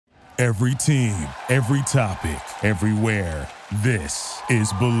Every team, every topic, everywhere. This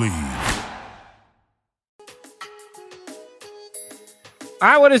is Believe. All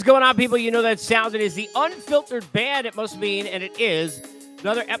right, what is going on, people? You know that sound. It is the Unfiltered Band. It must mean, and it is,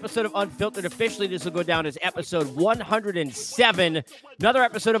 another episode of Unfiltered. Officially, this will go down as episode 107. Another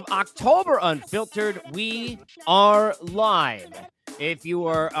episode of October Unfiltered. We are live. If you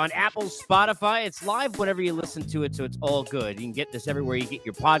are on Apple, Spotify, it's live whenever you listen to it, so it's all good. You can get this everywhere you get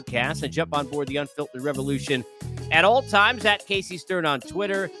your podcasts and jump on board the Unfiltered Revolution at all times at Casey Stern on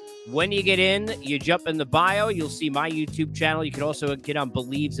Twitter. When you get in, you jump in the bio. You'll see my YouTube channel. You can also get on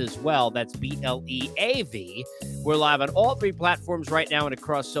Believe's as well. That's BLEAV. We're live on all three platforms right now and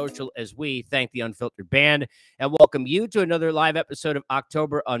across social as we thank the Unfiltered Band and welcome you to another live episode of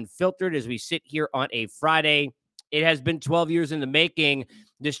October Unfiltered as we sit here on a Friday. It has been 12 years in the making.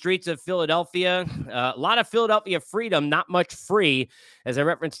 The streets of Philadelphia, a lot of Philadelphia freedom, not much free. As I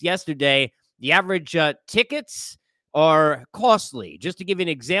referenced yesterday, the average tickets are costly. Just to give you an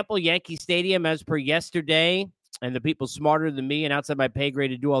example, Yankee Stadium, as per yesterday, and the people smarter than me and outside my pay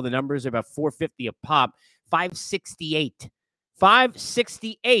grade to do all the numbers, are about $450 a pop, $568.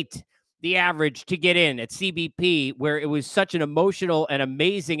 $568 the average to get in at CBP, where it was such an emotional and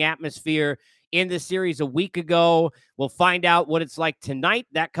amazing atmosphere in the series a week ago. We'll find out what it's like tonight.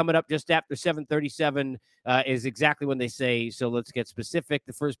 That coming up just after 7:37 is exactly when they say. So let's get specific.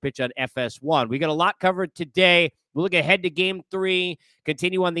 The first pitch on FS1. We got a lot covered today. We'll look ahead to Game 3,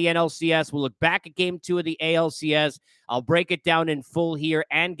 continue on the NLCS. We'll look back at Game 2 of the ALCS. I'll break it down in full here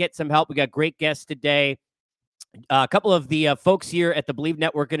and get some help. We got great guests today. A couple of the folks here at the Believe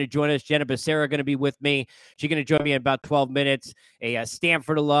Network going to join us. Jenna Becerra going to be with me. She's going to join me in about 12 minutes. A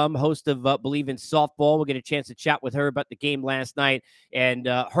Stanford alum, host of Believe in Softball. We'll get a chance to chat with her about the game last night and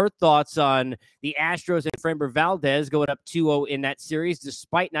her thoughts on the Astros and Framber Valdez going up 2-0 in that series,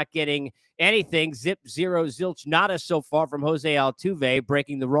 despite not getting anything. Zip, zero, zilch, nada so far from Jose Altuve,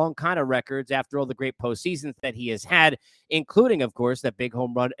 breaking the wrong kind of records after all the great postseasons that he has had, including, of course, that big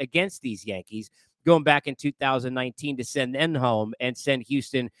home run against these Yankees, going back in 2019 to send them home and send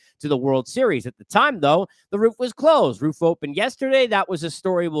Houston to the World Series. At the time, though, the roof was closed. Roof opened yesterday. That was a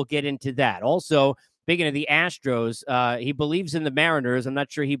story. We'll get into that. Also, speaking of the Astros, he believes in the Mariners. I'm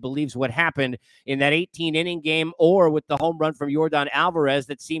not sure he believes what happened in that 18-inning game or with the home run from Yordan Alvarez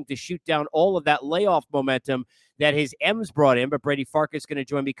that seemed to shoot down all of that layoff momentum that his M's brought in. But Brady Farkas is going to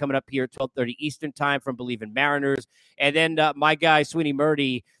join me coming up here at 12:30 Eastern time from Believe in Mariners. And then my guy, Sweeny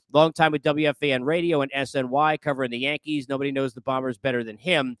Murti, long time with WFAN Radio and SNY covering the Yankees. Nobody knows the Bombers better than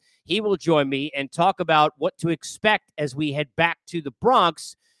him. He will join me and talk about what to expect as we head back to the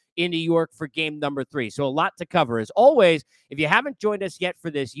Bronx in New York for game number 3. So a lot to cover. As always, if you haven't joined us yet for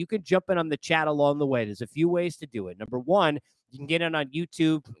this, you can jump in on the chat along the way. There's a few ways to do it. Number one, you can get in on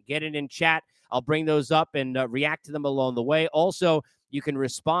YouTube, get it in chat. I'll bring those up and react to them along the way. Also, you can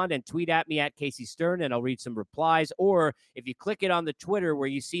respond and tweet at me at Casey Stern, and I'll read some replies. Or if you click it on the Twitter where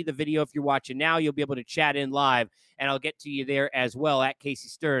you see the video, if you're watching now, you'll be able to chat in live, and I'll get to you there as well at Casey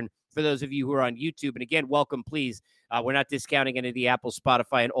Stern for those of you who are on YouTube. And again, welcome, please. We're not discounting any of the Apple,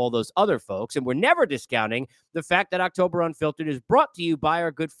 Spotify, and all those other folks. And we're never discounting the fact that October Unfiltered is brought to you by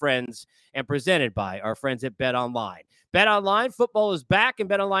our good friends and presented by our friends at BetOnline. BetOnline, football is back, and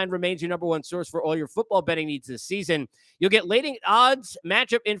BetOnline remains your number one source for all your football betting needs this season. You'll get leading odds,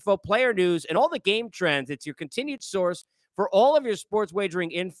 matchup info, player news, and all the game trends. It's your continued source for all of your sports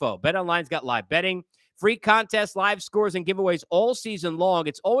wagering info. BetOnline's got live betting, free contests, live scores, and giveaways all season long.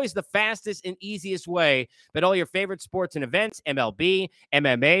 It's always the fastest and easiest way. Bet all your favorite sports and events, MLB,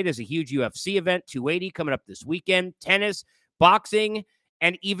 MMA. There's a huge UFC event, 280 coming up this weekend, tennis, boxing,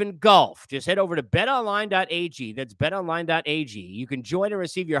 and even golf. Just head over to betonline.ag. That's betonline.ag. You can join and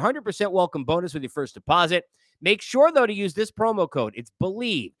receive your 100% welcome bonus with your first deposit. Make sure, though, to use this promo code. It's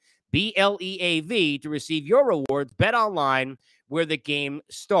BELIEVE, BLEAV, to receive your rewards. BetOnline, where the game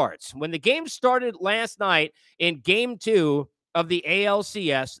starts. When the game started last night in Game 2 of the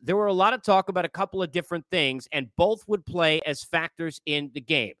ALCS, there were a lot of talk about a couple of different things, and both would play as factors in the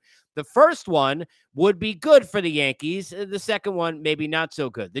game. The first one would be good for the Yankees. The second one, maybe not so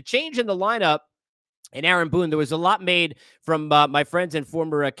good. The change in the lineup and Aaron Boone, there was a lot made from my friends and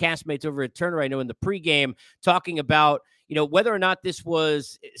former castmates over at Turner, I know, in the pregame, talking about, whether or not this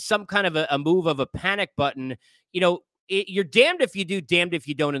was some kind of a move of a panic button. You're damned if you do, damned if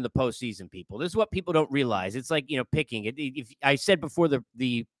you don't in the postseason, people. This is what people don't realize. It's like, picking it. If I said before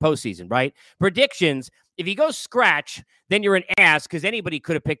the postseason, right? Predictions, if you go scratch, then you're an ass because anybody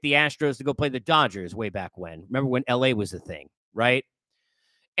could have picked the Astros to go play the Dodgers way back when. Remember when LA was the thing, right?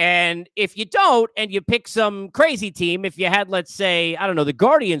 And if you don't, and you pick some crazy team, if you had, let's say, I don't know, the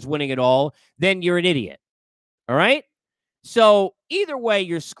Guardians winning it all, then you're an idiot. All right? So either way,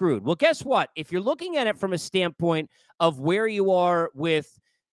 you're screwed. Well, guess what? If you're looking at it from a standpoint of where you are with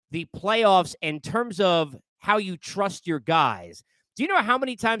the playoffs in terms of how you trust your guys, do you know how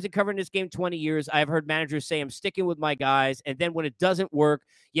many times in covering this game 20 years, I've heard managers say, I'm sticking with my guys. And then when it doesn't work,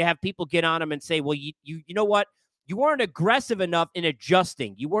 you have people get on them and say, well, you know what? You weren't aggressive enough in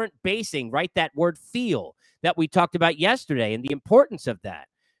adjusting. You weren't basing, right, that word feel that we talked about yesterday and the importance of that.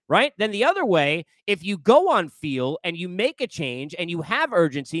 Right? Then the other way, if you go on feel and you make a change and you have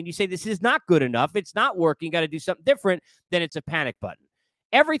urgency and you say, this is not good enough, it's not working, got to do something different, then it's a panic button.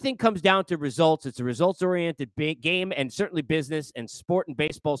 Everything comes down to results. It's a results-oriented game and certainly business and sport and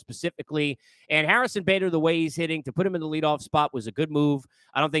baseball specifically. And Harrison Bader, the way he's hitting, to put him in the leadoff spot was a good move.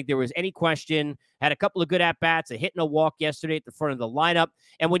 I don't think there was any question. Had a couple of good at-bats, a hit and a walk yesterday at the front of the lineup.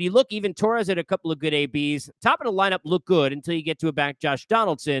 And when you look, even Torres had a couple of good ABs. Top of the lineup looked good until you get to a back Josh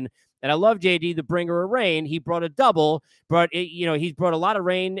Donaldson. And I love JD, the bringer of rain. He brought a double, he's brought a lot of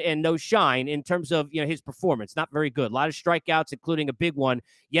rain and no shine in terms of, his performance. Not very good. A lot of strikeouts, including a big one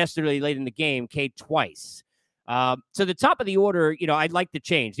yesterday late in the game, K'd twice. So the top of the order, I'd like to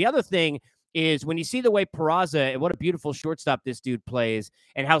change. The other thing is when you see the way Peraza, and what a beautiful shortstop this dude plays,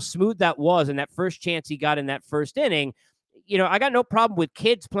 and how smooth that was, and that first chance he got in that first inning, I got no problem with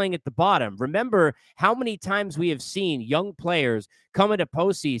kids playing at the bottom. Remember how many times we have seen young players come into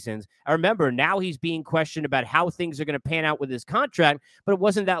postseasons. I remember now he's being questioned about how things are going to pan out with his contract, but it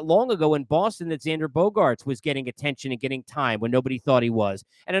wasn't that long ago in Boston that Xander Bogaerts was getting attention and getting time when nobody thought he was.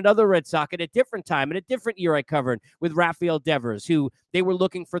 And another Red Sox at a different time, in a different year I covered with Rafael Devers, who they were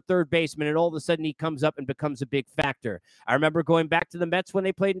looking for third baseman, and all of a sudden he comes up and becomes a big factor. I remember going back to the Mets when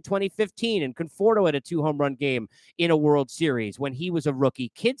they played in 2015, and Conforto had a 2-home run game in a World Series when he was a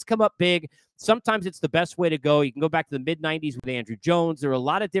rookie. Kids come up big. Sometimes it's the best way to go. You can go back to the mid-90s with Andrew Jones. There are a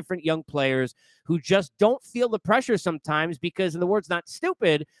lot of different young players who just don't feel the pressure sometimes because, in the words, not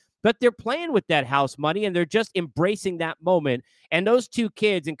stupid, but they're playing with that house money and they're just embracing that moment. And those two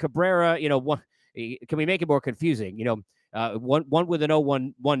kids in Cabrera, one, can we make it more confusing? One with an O,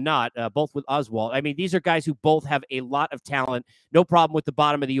 one not, both with Oswald. I mean, these are guys who both have a lot of talent. No problem with the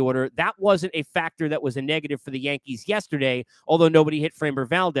bottom of the order. That wasn't a factor that was a negative for the Yankees yesterday, although nobody hit Framber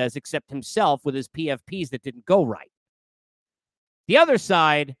Valdez except himself with his PFPs that didn't go right. The other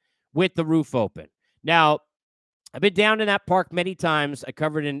side with the roof open. Now, I've been down in that park many times. I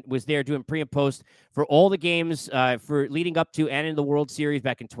covered and was there doing pre and post for all the games for leading up to and in the World Series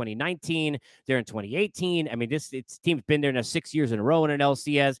back in 2019, there in 2018. I mean, this team's been there now 6 years in a row in an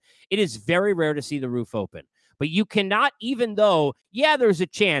LCS. It is very rare to see the roof open. But you cannot, even though, there's a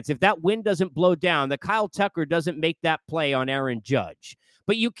chance if that wind doesn't blow down, that Kyle Tucker doesn't make that play on Aaron Judge.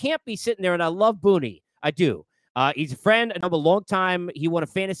 But you can't be sitting there, and I love Booney. I do. He's a friend. I know him a long time. He won a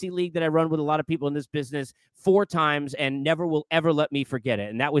fantasy league that I run with a lot of people in this business 4 times and never will ever let me forget it.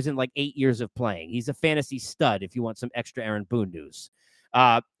 And that was in like 8 years of playing. He's a fantasy stud if you want some extra Aaron Boone news.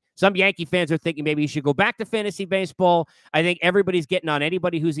 Some Yankee fans are thinking maybe he should go back to fantasy baseball. I think everybody's getting on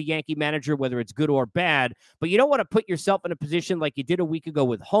anybody who's a Yankee manager, whether it's good or bad. But you don't want to put yourself in a position like you did a week ago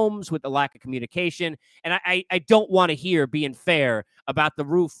with Holmes with the lack of communication. And I don't want to hear, being fair, about the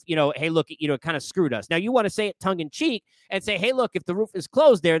roof, hey, look, it kind of screwed us. Now, you want to say it tongue-in-cheek and say, hey, look, if the roof is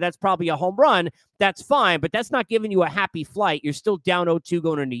closed there, that's probably a home run. That's fine, but that's not giving you a happy flight. You're still down 0-2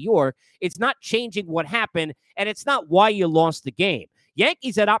 going to New York. It's not changing what happened, and it's not why you lost the game.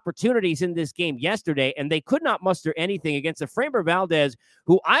 Yankees had opportunities in this game yesterday, and they could not muster anything against a Framber Valdez,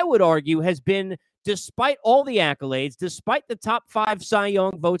 who I would argue has been, despite all the accolades, despite the top 5 Cy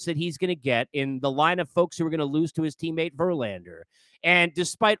Young votes that he's going to get in the line of folks who are going to lose to his teammate Verlander, and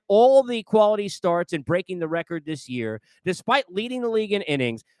despite all the quality starts and breaking the record this year, despite leading the league in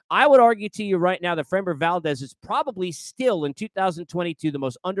innings, I would argue to you right now that Framber Valdez is probably still in 2022 the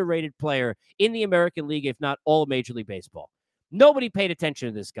most underrated player in the American League, if not all of Major League Baseball. Nobody paid attention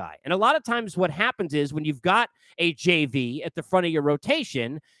to this guy. And a lot of times what happens is when you've got a JV at the front of your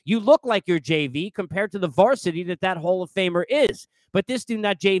rotation, you look like your JV compared to the varsity that Hall of Famer is. But this dude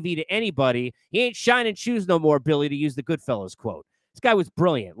not JV to anybody. He ain't shining shoes no more, Billy, to use the Goodfellas quote. This guy was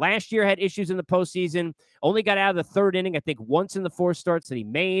brilliant. Last year had issues in the postseason. Only got out of the 3rd inning, I think, once in the 4 starts that he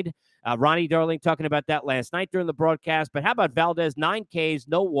made. Ronnie Darling talking about that last night during the broadcast. But how about Valdez? 9 Ks,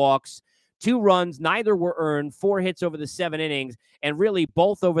 no walks. 2 runs, neither were earned, 4 hits over the 7 innings, and really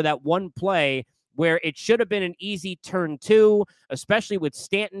both over that one play where it should have been an easy turn 2, especially with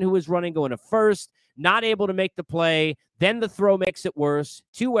Stanton, who was running going to first, not able to make the play. Then the throw makes it worse.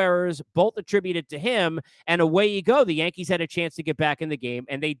 2 errors, both attributed to him, and away you go. The Yankees had a chance to get back in the game,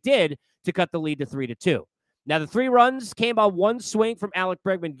 and they did, to cut the lead to 3-2. Now, the 3 runs came on 1 swing from Alec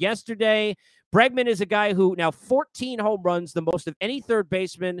Bregman yesterday. Bregman is a guy who now 14 home runs, the most of any third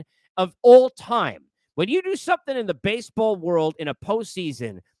baseman of all time. When you do something in the baseball world in a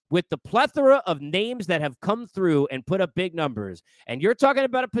postseason with the plethora of names that have come through and put up big numbers, and you're talking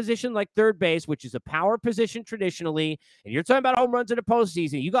about a position like third base, which is a power position traditionally, and you're talking about home runs in a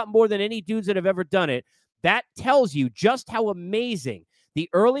postseason, you got more than any dudes that have ever done it. That tells you just how amazing the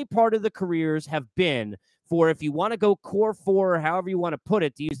early part of the careers have been for, if you want to go core 4, or however you want to put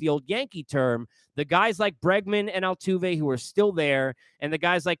it, to use the old Yankee term, the guys like Bregman and Altuve who are still there, and the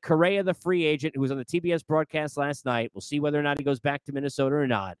guys like Correa, the free agent, who was on the TBS broadcast last night. We'll see whether or not he goes back to Minnesota or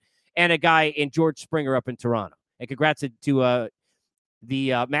not. And a guy in George Springer up in Toronto. And congrats to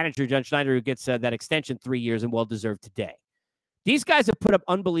the manager, John Schneider, who gets that extension 3 years and well-deserved today. These guys have put up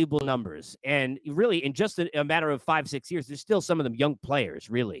unbelievable numbers. And really, in just a matter of 5-6 years, there's still some of them young players,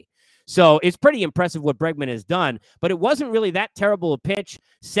 really. So it's pretty impressive what Bregman has done, but it wasn't really that terrible a pitch.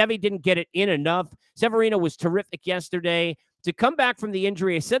 Sevy didn't get it in enough. Severino was terrific yesterday. To come back from the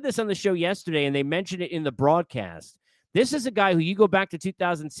injury, I said this on the show yesterday, and they mentioned it in the broadcast. This is a guy who, you go back to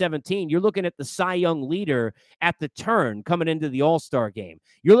 2017, you're looking at the Cy Young leader at the turn coming into the All-Star game.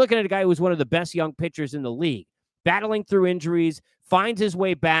 You're looking at a guy who was one of the best young pitchers in the league, battling through injuries, finds his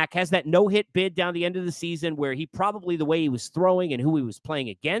way back, has that no-hit bid down the end of the season where he probably, the way he was throwing and who he was playing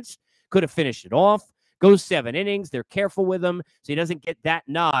against, could have finished it off. Goes 7 innings. They're careful with him, so he doesn't get that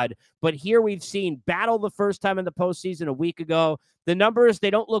nod. But here we've seen battle the first time in the postseason a week ago. The numbers, they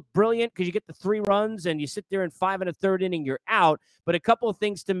don't look brilliant because you get the 3 runs and you sit there in 5 1/3 inning, you're out. But a couple of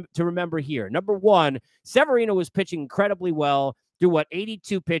things to remember here. Number one, Severino was pitching incredibly well through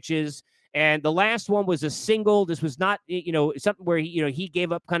 82 pitches. And the last one was a single. This was not, something where he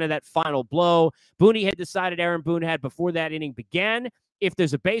gave up kind of that final blow. Booney had decided, Aaron Boone had, before that inning began, if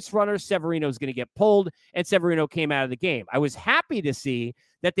there's a base runner, Severino's going to get pulled, and Severino came out of the game. I was happy to see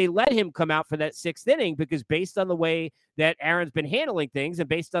that they let him come out for that 6th inning, because based on the way that Aaron's been handling things, and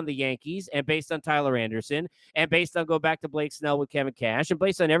based on the Yankees, and based on Tyler Anderson, and based on go back to Blake Snell with Kevin Cash, and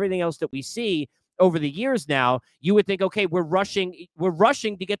based on everything else that we see over the years now, you would think, okay, we're rushing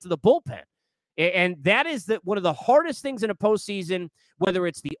to get to the bullpen. And that is one of the hardest things in a postseason, whether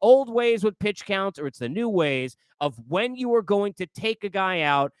it's the old ways with pitch counts or it's the new ways of when you are going to take a guy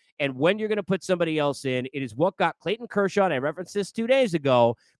out and when you're going to put somebody else in. It is what got Clayton Kershaw, and I referenced this 2 days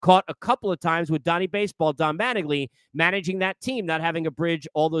ago, caught a couple of times with Donnie Baseball, Don Mattingly, managing that team, not having a bridge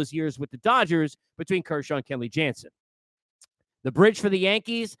all those years with the Dodgers between Kershaw and Kenley Jansen. The bridge for the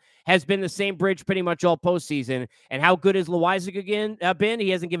Yankees has been the same bridge pretty much all postseason. And how good has Loizaga been?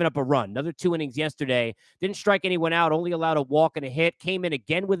 He hasn't given up a run. Another 2 innings yesterday. Didn't strike anyone out, only allowed a walk and a hit. Came in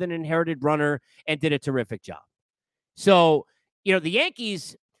again with an inherited runner and did a terrific job. So, the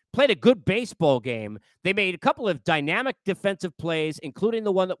Yankees played a good baseball game. They made a couple of dynamic defensive plays, including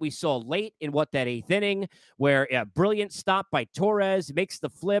the one that we saw late in that 8th inning, where a brilliant stop by Torres makes the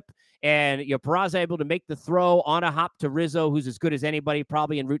flip, and Peraza able to make the throw on a hop to Rizzo, who's as good as anybody,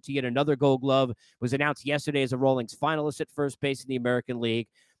 probably en route to get another Gold Glove, was announced yesterday as a Rawlings finalist at first base in the American League.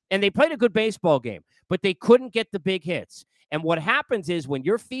 And they played a good baseball game, but they couldn't get the big hits. And what happens is when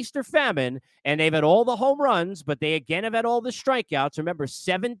you're feast or famine, and they've had all the home runs, but they again have had all the strikeouts. Remember,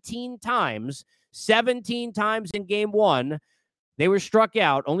 17 times in game 1, they were struck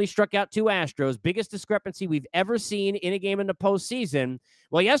out, only struck out 2 Astros, biggest discrepancy we've ever seen in a game in the postseason.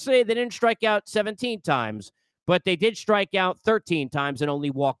 Well, yesterday they didn't strike out 17 times, but they did strike out 13 times and only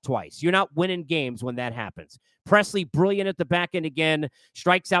walk twice. You're not winning games when that happens. Presley, brilliant at the back end again,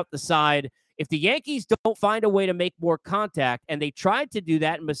 strikes out the side. If the Yankees don't find a way to make more contact, and they tried to do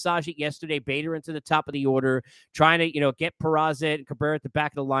that and massage it yesterday, Bader into the top of the order, trying to, get Peraza and Cabrera at the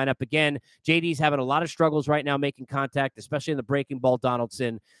back of the lineup. Again, JD's having a lot of struggles right now making contact, especially in the breaking ball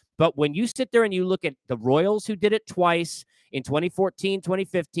Donaldson. But when you sit there and you look at the Royals, who did it twice in 2014,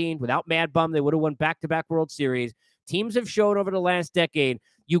 2015, without Mad Bum, they would have won back-to-back World Series. Teams have shown over the last decade,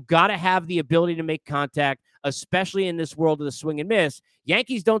 you got to have the ability to make contact, especially in this world of the swing and miss.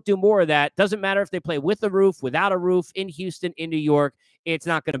 Yankees don't do more of that. Doesn't matter if they play with a roof, without a roof, in Houston, in New York. It's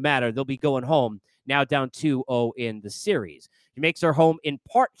not going to matter. They'll be going home now, down 2-0 in the series. He makes her home in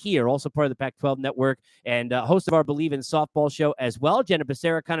part here, also part of the Pac-12 network, and host of our Believe in Softball show as well. Jenna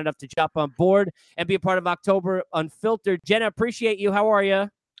Becerra, kind enough to jump on board and be a part of October Unfiltered. Jenna, appreciate you. How are you?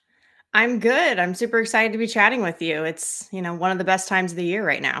 I'm good. I'm super excited to be chatting with you. It's, one of the best times of the year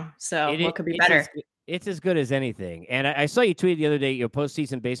right now. So It, what it could be better? it's as good as anything. And I saw you tweet the other day. Your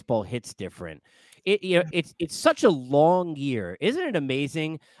postseason baseball hits different. It's such a long year, isn't it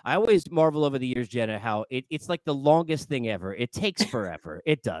amazing? I always marvel over the years, Jenna, how it's like the longest thing ever. It takes forever.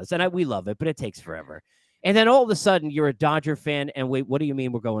 It does, and we love it, but it takes forever. And then all of a sudden, you're a Dodger fan, and wait, what do you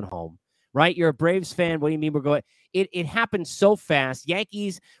mean we're going home? Right? You're a Braves fan. What do you mean we're going? It happens so fast.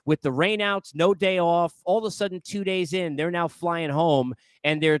 Yankees with the rainouts, no day off. All of a sudden, 2 days in, they're now flying home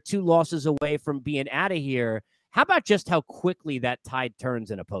and they're 2 losses away from being out of here. How about just how quickly that tide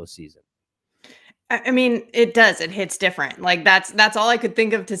turns in a postseason? I mean, it does. It hits different. Like that's all I could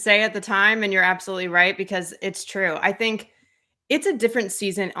think of to say at the time. And you're absolutely right because it's true. I think it's a different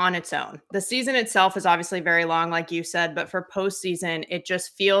season on its own. The season itself is obviously very long, like you said, but for postseason, it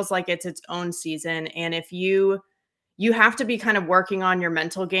just feels like it's its own season. And if you have to be kind of working on your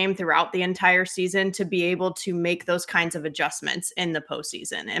mental game throughout the entire season to be able to make those kinds of adjustments in the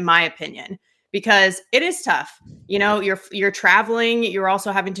postseason, in my opinion, because it is tough. You're traveling, you're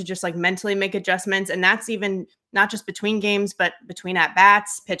also having to just like mentally make adjustments. And that's even not just between games, but between at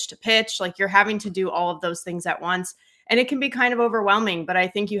bats, pitch to pitch. Like you're having to do all of those things at once. And it can be kind of overwhelming, but I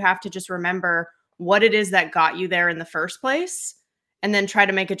think you have to just remember what it is that got you there in the first place and then try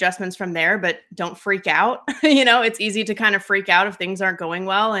to make adjustments from there, but don't freak out. It's easy to kind of freak out if things aren't going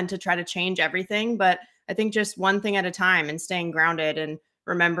well and to try to change everything. But I think just one thing at a time and staying grounded and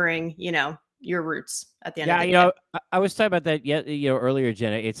remembering, your roots at the end of the day. I was talking about that earlier,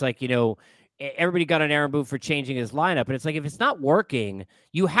 Jenna. It's like, everybody got on Aaron Boone for changing his lineup, but it's like if it's not working,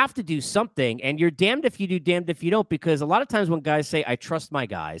 you have to do something, and you're damned if you do, damned if you don't. Because a lot of times when guys say, "I trust my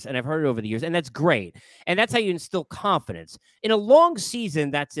guys," and I've heard it over the years, and that's great, and that's how you instill confidence in a long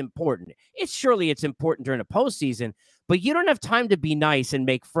season. That's important. It's important during a postseason, but you don't have time to be nice and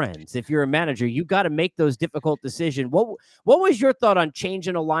make friends. If you're a manager, you got to make those difficult decisions. What was your thought on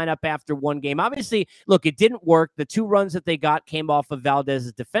changing a lineup after one game? Obviously, look, it didn't work. The 2 runs that they got came off of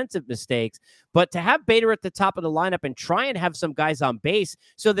Valdez's defensive mistakes. But to have Bader at the top of the lineup and try and have some guys on base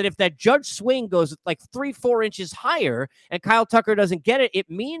so that if that Judge swing goes like 3-4 inches higher and Kyle Tucker doesn't get it, it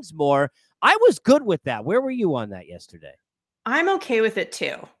means more. I was good with that. Where were you on that yesterday? I'm okay with it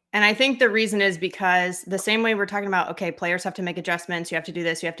too. And I think the reason is because the same way we're talking about, okay, players have to make adjustments. You have to do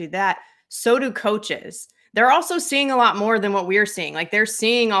this, you have to do that. So do coaches. They're also seeing a lot more than what we're seeing. Like they're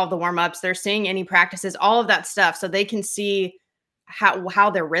seeing all the warm-ups, they're seeing any practices, all of that stuff. So they can see how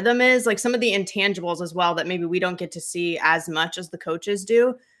their rhythm is, like some of the intangibles as well that maybe we don't get to see as much as the coaches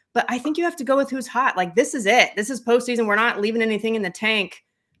do. But I think you have to go with who's hot. Like this is it. This is postseason. We're not leaving anything in the tank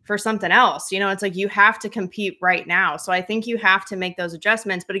for something else. It's like you have to compete right now. So I think you have to make those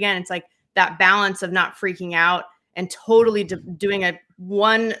adjustments. But again, it's like that balance of not freaking out and totally doing a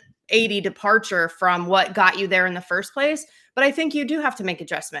 180 departure from what got you there in the first place. But I think you do have to make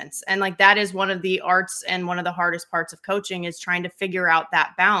adjustments. And like that is one of the arts and one of the hardest parts of coaching is trying to figure out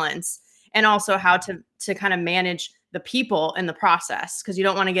that balance and also how to kind of manage the people in the process because you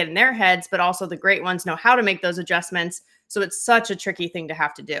don't want to get in their heads, but also the great ones know how to make those adjustments. So it's such a tricky thing to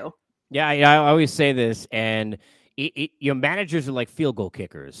have to do. Yeah, I always say this, and your managers are like field goal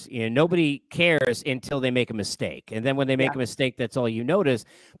kickers. Nobody cares until they make a mistake, and then when they make a mistake, that's all you notice.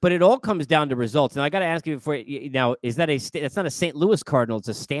 But it all comes down to results. Now, I got to ask you before. Now, is that that's not a St. Louis Cardinal? It's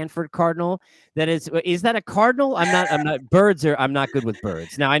a Stanford Cardinal. Is that a Cardinal? I'm not. Birds are. I'm not good with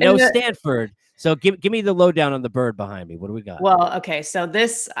birds. Now, I know Stanford. So give me the lowdown on the bird behind me. What do we got? Well, okay. So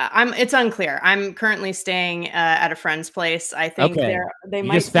this, it's unclear. I'm currently staying at a friend's place. I think they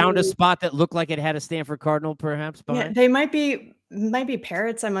might just found a spot that looked like it had a Stanford Cardinal, perhaps. Behind? Yeah, they might be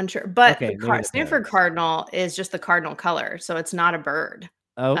parrots. I'm unsure, but the Stanford Cardinal is just the cardinal color, so it's not a bird.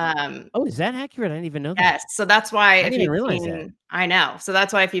 Oh, is that accurate? I didn't even know that. Yes, so that's why I didn't even realize that. I know. So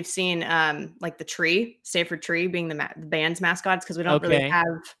that's why if you've seen like the tree, Stanford tree being the band's mascots, because we don't really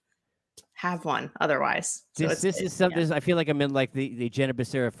have one otherwise. So this is something. Yeah. I feel like I'm in like the Jenna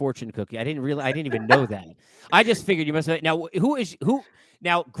Becerra fortune cookie. I didn't even know that. I just figured you must have. Now,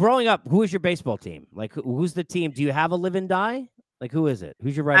 now growing up, who is your baseball team? Like who's the team? Do you have a live and die? Like who is it?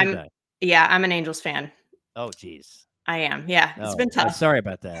 Who's your ride or die? Yeah, I'm an Angels fan. Oh, geez. I am. Yeah, it's been tough. Sorry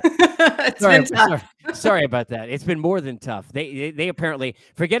about that. Sorry about that. It's been more than tough. They apparently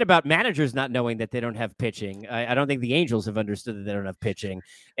forget about managers not knowing that they don't have pitching. I don't think the Angels have understood that they don't have pitching.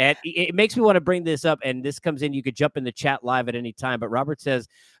 And it makes me want to bring this up. And this comes in. You could jump in the chat live at any time. But Robert says,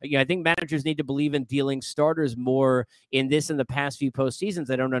 I think managers need to believe in dealing starters more in the past few postseasons.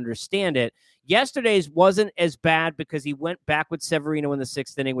 I don't understand it. Yesterday's wasn't as bad because he went back with Severino in the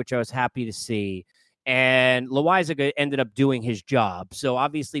 6th inning, which I was happy to see. and Loizaga ended up doing his job. So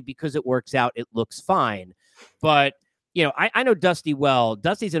obviously, because it works out, it looks fine. But I know Dusty well.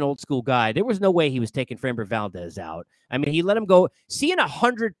 Dusty's an old school guy. There was no way he was taking Framber Valdez out. I mean, he let him go. Seeing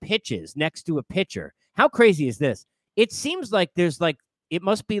 100 pitches next to a pitcher. How crazy is this? It seems like it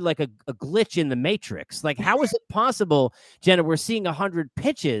must be like a glitch in the matrix. Like, how is it possible, Jenna, we're seeing 100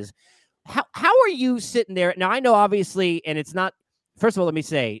 pitches? How are you sitting there? Now, I know obviously, and it's not, first of all, let me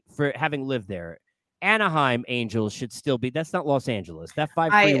say, for having lived there, Anaheim Angels should still be, that's not Los Angeles. That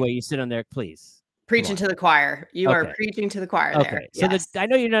 5 freeway, you sit on there, please. Preaching to the choir. You are preaching to the choir there. So yes. I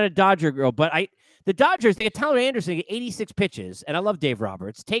know you're not a Dodger girl, but the Dodgers, they had Tyler Anderson get 86 pitches, and I love Dave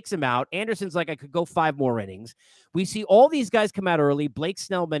Roberts. Takes him out. Anderson's like, I could go 5 more innings. We see all these guys come out early. Blake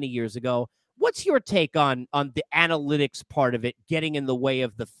Snell many years ago. What's your take on the analytics part of it getting in the way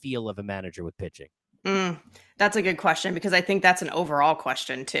of the feel of a manager with pitching? That's a good question, because I think that's an overall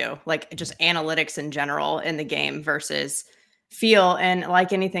question too. Like, just analytics in general in the game versus feel. And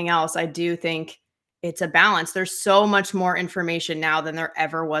like anything else, I do think it's a balance. There's so much more information now than there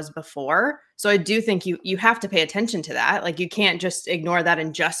ever was before. So I do think you have to pay attention to that. Like, you can't just ignore that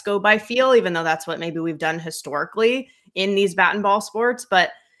and just go by feel, even though that's what maybe we've done historically in these bat and ball sports.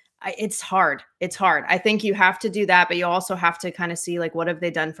 But it's hard. It's hard. I think you have to do that, but you also have to kind of see, like, what have they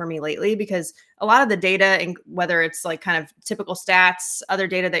done for me lately? Because a lot of the data, and whether it's like kind of typical stats, other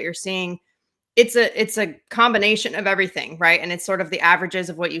data that you're seeing, it's a combination of everything, right? And it's sort of the averages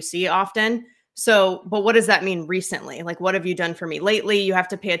of what you see often. So, but what does that mean recently? Like, what have you done for me lately? You have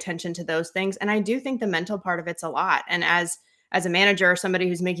to pay attention to those things. And I do think the mental part of it's a lot. And as a manager or somebody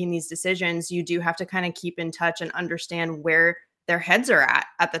who's making these decisions, you do have to kind of keep in touch and understand where their heads are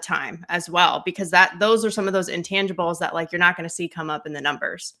at the time as well, because those are some of those intangibles that, like, you're not going to see come up in the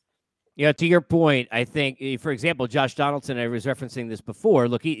numbers. Yeah, to your point, I think, for example, Josh Donaldson, I was referencing this before.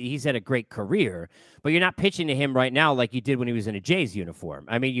 Look, he's had a great career, but you're not pitching to him right now like you did when he was in a Jays uniform.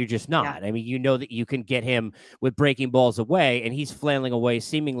 I mean, you're just not. Yeah. I mean, you know that you can get him with breaking balls away, and he's flailing away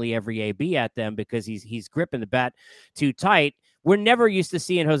seemingly every AB at them because he's gripping the bat too tight. We're never used to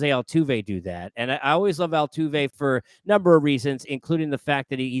seeing Jose Altuve do that. And I always love Altuve for a number of reasons, including the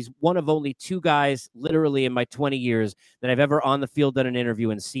fact that he's one of only 2 guys literally in my 20 years that I've ever on the field done an interview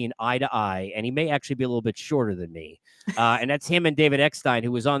and seen eye to eye. And he may actually be a little bit shorter than me. And that's him and David Eckstein,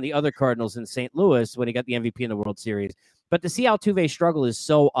 who was on the other Cardinals in St. Louis when he got the MVP in the World Series. But to see Altuve struggle is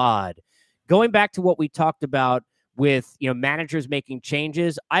so odd. Going back to what we talked about with, managers making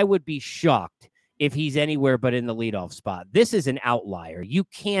changes, I would be shocked if he's anywhere but in the leadoff spot. This is an outlier. You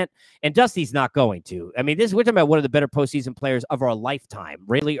can't, and Dusty's not going to. I mean, we're talking about one of the better postseason players of our lifetime,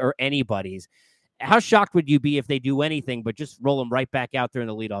 really, or anybody's. How shocked would you be if they do anything but just roll him right back out there in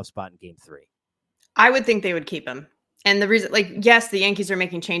the leadoff spot in Game 3? I would think they would keep him. And the reason, like, yes, the Yankees are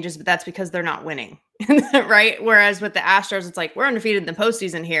making changes, but that's because they're not winning, right? Whereas with the Astros, it's like, we're undefeated in the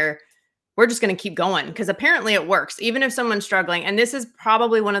postseason here. We're just going to keep going, because apparently it works, even if someone's struggling. And this is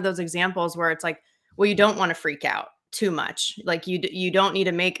probably one of those examples where it's like, well, you don't want to freak out too much. Like, you don't need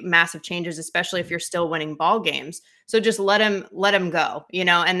to make massive changes, especially if you're still winning ball games. So just let him go,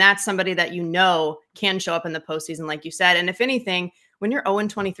 and that's somebody that, can show up in the postseason, like you said. And if anything, when you're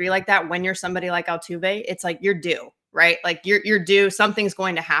 0-23 like that, when you're somebody like Altuve, it's like you're due, right? Like you're due. Something's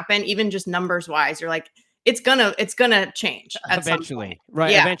going to happen, even just numbers wise. You're like, it's gonna change eventually,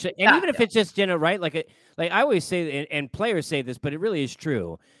 right? Yeah, eventually, and even if it's just right, like I always say, and players say this, but it really is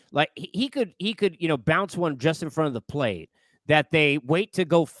true. Like he could, bounce one just in front of the plate that they wait to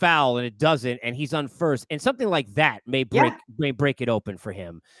go foul and it doesn't, and he's on first, and something like that may break it open for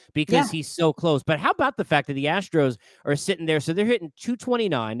him because he's so close. But how about the fact that the Astros are sitting there, so they're hitting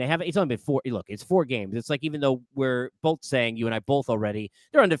 229. It's only been 4. Look, it's 4 games. It's like, even though we're both saying, you and I both already,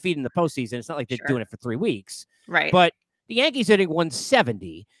 they're undefeated in the postseason. It's not like they're doing it for 3 weeks, right? But the Yankees are hitting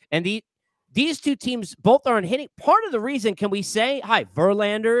 170, and these two teams both aren't hitting. Part of the reason, can we say,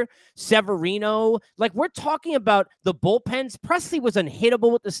 Verlander, Severino, like, we're talking about the bullpens. Presley was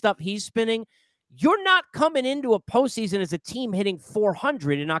unhittable with the stuff he's spinning. You're not coming into a postseason as a team hitting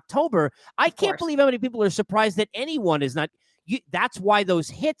 400 in October. I can't believe how many people are surprised that anyone is not. That's why those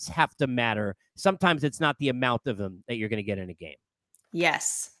hits have to matter. Sometimes it's not the amount of them that you're going to get in a game.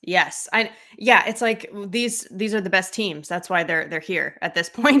 Yes. It's like these are the best teams. That's why they're here at this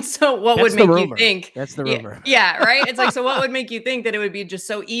point. So what would make you think? That's the rumor. Yeah, right. It's like, so what would make you think that it would be just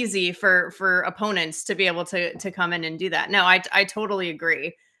so easy for opponents to be able to come in and do that? No, I totally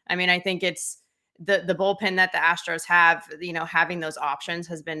agree. I mean, I think the bullpen that the Astros have, having those options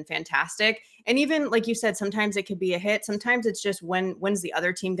has been fantastic. And even like you said, sometimes it could be a hit. Sometimes it's just when's the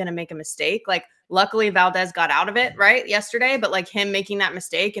other team going to make a mistake? Like luckily Valdez got out of it right yesterday, but like him making that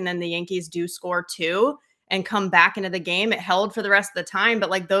mistake and then the Yankees do score 2 and come back into the game, it held for the rest of the time. But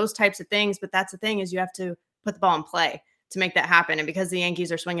like those types of things, but that's the thing is you have to put the ball in play to make that happen. And because the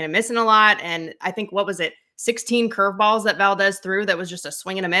Yankees are swinging and missing a lot, and I think, what was it? 16 curveballs that Valdez threw that was just a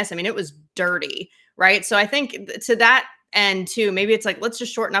swing and a miss. I mean, it was dirty, right? So I think to that end too, maybe it's like, let's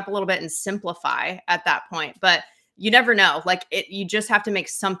just shorten up a little bit and simplify at that point. But you never know. Like you just have to make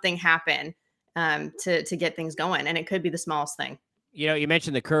something happen to get things going. And it could be the smallest thing. You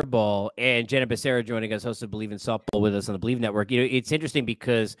mentioned the curveball, and Jenna Becerra joining us, host of Believe in Softball with us on the Believe Network. It's interesting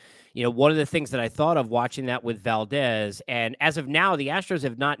because, one of the things that I thought of watching that with Valdez, and as of now, the Astros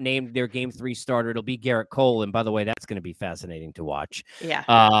have not named their Game 3 starter. It'll be Garrett Cole, and by the way, that's going to be fascinating to watch. Yeah.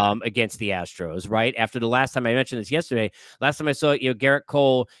 Against the Astros, right? After the last time I mentioned this yesterday, last time I saw Garrett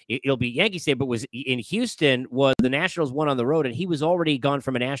Cole, it'll be Yankee State, but was in Houston. Was the Nationals won on the road, and he was already gone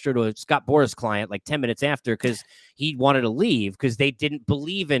from an Astro to a Scott Boras client like 10 minutes after because he wanted to leave because they didn't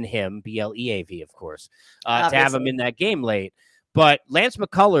believe in him, BLEAV, of course, to have him in that game late. But Lance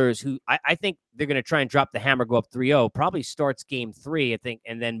McCullers, who I think they're going to try and drop the hammer, go up 3-0, probably starts Game 3, I think,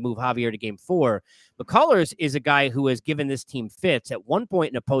 and then move Javier to Game 4. McCullers is a guy who has given this team fits. At one point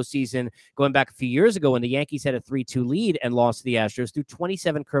in the postseason, going back a few years ago when the Yankees had a 3-2 lead and lost to the Astros, threw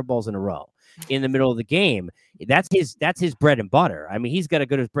 27 curveballs in a row in the middle of the game. That's his bread and butter. I mean, he's got as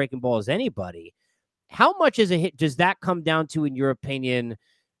good at breaking ball as anybody. How much is a hit does that come down to, in your opinion,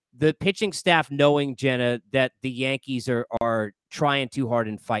 the pitching staff knowing, Jenna, that the Yankees are trying too hard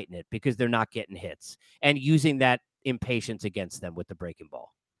and fighting it because they're not getting hits and using that impatience against them with the breaking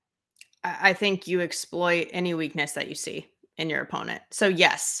ball? I think you exploit any weakness that you see in your opponent. So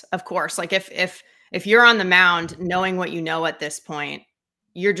yes, of course, like if you're on the mound knowing what you know at this point,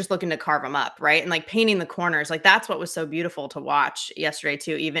 you're just looking to carve them up, right? And like painting the corners, like that's what was so beautiful to watch yesterday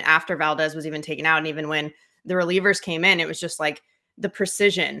too, even after Valdez was even taken out. And even when the relievers came in, it was just like the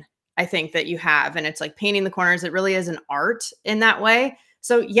precision, I think, that you have. And it's like painting the corners. It really is an art in that way.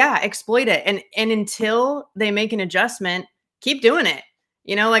 So yeah, exploit it. And until they make an adjustment, keep doing it.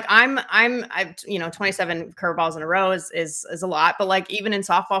 Like I've 27 curveballs in a row is a lot, but like even in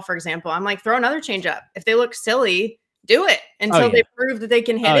softball, for example, I'm like, throw another change up. If they look silly, do it until they prove that they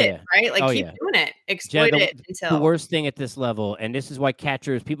can hit it, right? Like keep doing it, exploit it until. The worst thing at this level, and this is why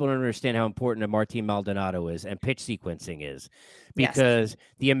catchers, people don't understand how important a Martin Maldonado is and pitch sequencing is, because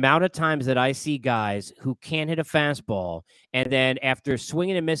the amount of times that I see guys who can't hit a fastball, and then after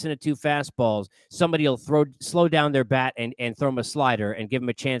swinging and missing 2 fastballs, somebody will slow down their bat and throw them a slider and give them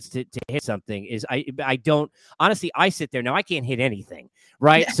a chance to hit something. I don't honestly. I sit there now. I can't hit anything,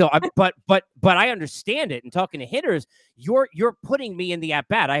 right? So, but I understand it. And talking to hitters, you're putting me in the at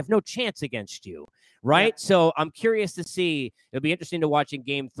bat. I have no chance against you, right? Yeah. So I'm curious to see. It'll be interesting to watch in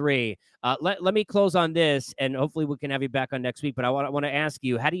Game 3. Let me close on this, and hopefully we can have you back on next week. But I want to ask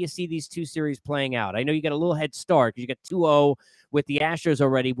you, how do you see these 2 series playing out? I know you got a little head start because you got 2-0 with the Astros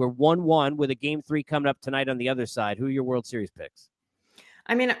already. We're 1-1 with a Game 3 coming up tonight on the other side. Who are your World Series picks?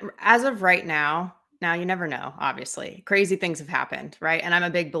 I mean, as of right now you never know. Obviously, crazy things have happened, right? And I'm a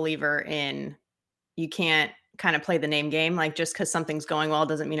big believer in you can't kind of play the name game. Like just because something's going well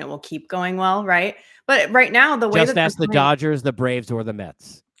doesn't mean it will keep going well, right? But right now, the way just ask the Dodgers, the Braves, or the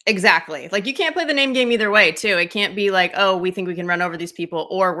Mets. Exactly. Like you can't play the name game either way too. It can't be like, oh, we think we can run over these people,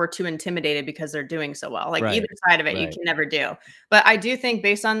 or we're too intimidated because they're doing so well. Like either side of it, you can never do. But I do think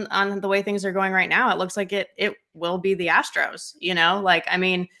based on the way things are going right now, it looks like it will be the Astros, like, I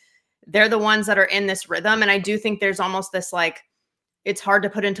mean, they're the ones that are in this rhythm. And I do think there's almost this, like, it's hard to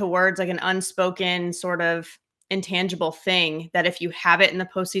put into words, like an unspoken sort of intangible thing that if you have it in the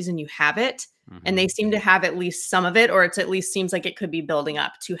postseason, you have it. And they seem to have at least some of it, or it's at least seems like it could be building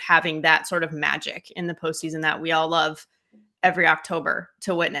up to having that sort of magic in the postseason that we all love every October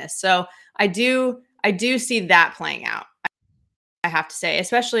to witness. So I do see that playing out. I have to say,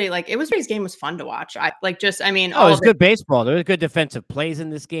 especially like Brady's game was fun to watch. It was good baseball. There was good defensive plays in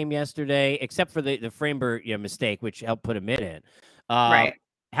this game yesterday, except for the Framber mistake, which helped put him in it. Right.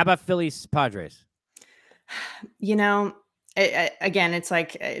 How about Phillies Padres? It's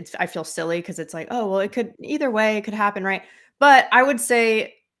like I feel silly because it's like, oh, well, it could either way, it could happen, right? But I would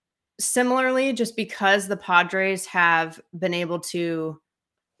say similarly, just because the Padres have been able to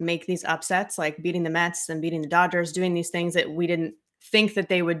make these upsets, like beating the Mets and beating the Dodgers, doing these things that we didn't think that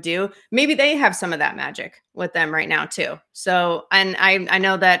they would do, maybe they have some of that magic with them right now too. So, and I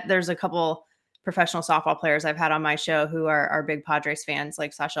know that there's a couple professional softball players I've had on my show who are big Padres fans,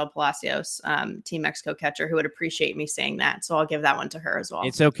 like Sachel Palacios, Team Mexico catcher, who would appreciate me saying that. So I'll give that one to her as well.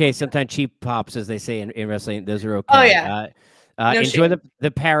 It's okay. Sometimes cheap pops, as they say in wrestling, those are okay. Oh, yeah. No enjoy shame. the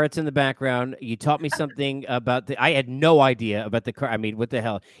parrots in the background. You taught me something about I had no idea about the car. I mean, what the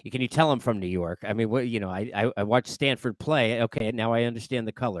hell? Can you tell I'm from New York? I mean, what, I watched Stanford play. Okay, now I understand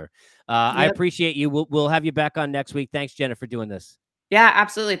the color. I appreciate you. We'll have you back on next week. Thanks, Jenna, for doing this. Yeah,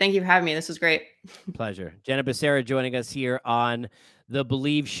 absolutely. Thank you for having me. This was great. Pleasure. Jenna Becerra joining us here on the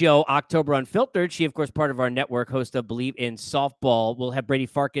Believe Show, October Unfiltered. She, of course, part of our network, host of Believe in Softball. We'll have Brady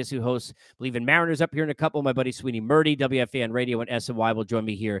Farkas, who hosts Believe in Mariners, up here in a couple. My buddy Sweeny Murti, WFAN Radio and SNY, will join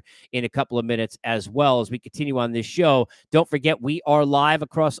me here in a couple of minutes as well as we continue on this show. Don't forget, we are live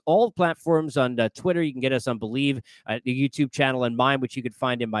across all platforms on Twitter. You can get us on Believe, the YouTube channel, and mine, which you can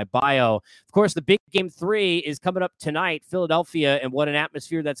find in my bio. Of course, the big Game 3 is coming up tonight, Philadelphia, and what an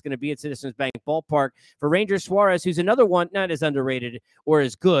atmosphere that's going to be at Citizens Bank Ballpark for Ranger Suarez, who's another one not as underrated or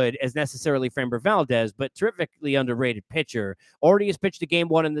as good as necessarily Framber Valdez, but terrifically underrated pitcher. Already has pitched a Game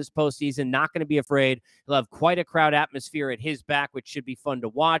 1 in this postseason. Not going to be afraid. He'll have quite a crowd atmosphere at his back, which should be fun to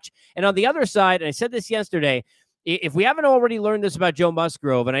watch. And on the other side, and I said this yesterday, if we haven't already learned this about Joe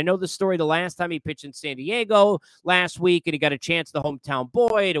Musgrove, and I know the story the last time he pitched in San Diego last week, and he got a chance, the hometown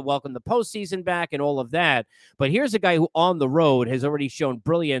boy, to welcome the postseason back and all of that. But here's a guy who on the road has already shown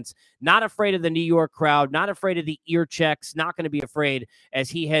brilliance, not afraid of the New York crowd, not afraid of the ear checks, not going to be afraid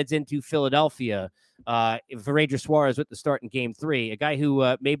as he heads into Philadelphia for Ranger Suarez with the start in Game 3. A guy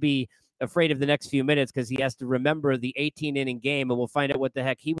who may be afraid of the next few minutes because he has to remember the 18-inning game, and we'll find out what the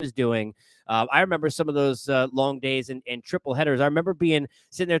heck he was doing. I remember some of those long days and triple headers. I remember sitting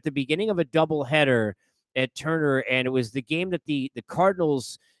there at the beginning of a double header at Turner, and it was the game that the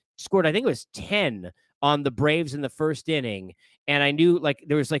Cardinals scored, I think it was 10 on the Braves in the first inning. And I knew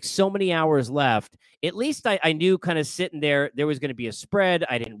there was so many hours left. At least I knew kind of sitting there was going to be a spread.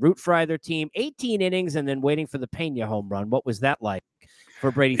 I didn't root for either team. 18 innings and then waiting for the Pena home run. What was that like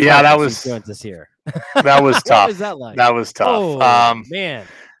for Brady? Yeah, that was joins us here. That was tough. What was that like? That was tough. Oh, man.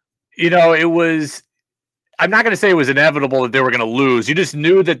 It was. I'm not going to say it was inevitable that they were going to lose. You just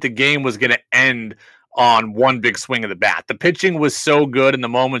knew that the game was going to end on one big swing of the bat. The pitching was so good and the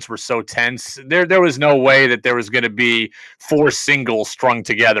moments were so tense. There was no way that there was going to be 4 singles strung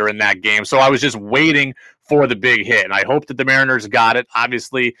together in that game. So I was just waiting for the big hit. And I hope that the Mariners got it.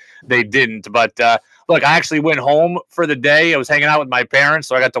 Obviously, they didn't. But look, I actually went home for the day. I was hanging out with my parents,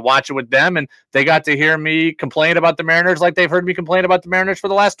 so I got to watch it with them. And they got to hear me complain about the Mariners like they've heard me complain about the Mariners for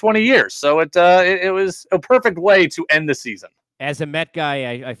the last 20 years. So it was a perfect way to end the season. As a Met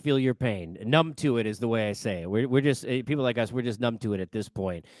guy, I feel your pain. Numb to it is the way I say it. We're just people like us. We're just numb to it at this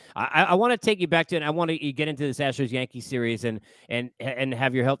point. I want to take you back to it. I want to get into this Astros-Yankees series and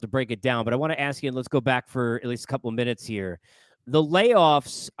have your help to break it down. But I want to ask you, and let's go back for at least a couple of minutes here. The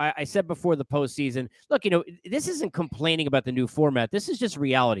layoffs, I said before the postseason, look, this isn't complaining about the new format. This is just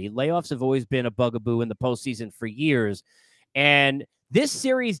reality. Layoffs have always been a bugaboo in the postseason for years. And this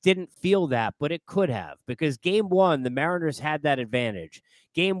series didn't feel that, but it could have, because Game 1, the Mariners had that advantage.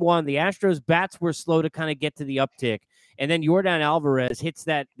 Game 1, the Astros bats were slow to kind of get to the uptick, and then Yordan Alvarez hits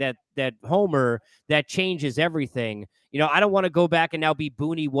that homer that changes everything. I don't want to go back and now be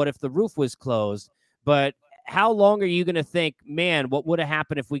Booney, what if the roof was closed? But how long are you going to think, man, what would have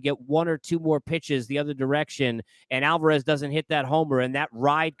happened if we get 1 or 2 more pitches the other direction and Alvarez doesn't hit that homer and that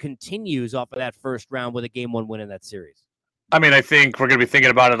ride continues off of that first round with a Game 1 win in that series? I mean, I think we're going to be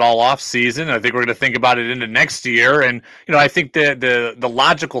thinking about it all off season. I think we're going to think about it into next year. And, I think the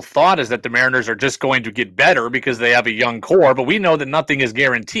logical thought is that the Mariners are just going to get better because they have a young core, but we know that nothing is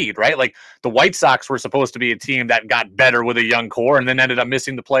guaranteed, right? Like the White Sox were supposed to be a team that got better with a young core and then ended up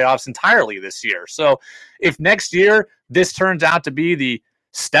missing the playoffs entirely this year. So if next year this turns out to be the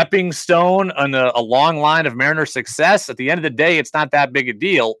stepping stone on a long line of Mariners success, at the end of the day, it's not that big a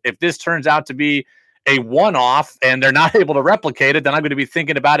deal. If this turns out to be a one-off and they're not able to replicate it, then I'm going to be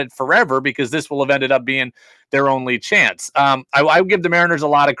thinking about it forever because this will have ended up being their only chance. I would give the Mariners a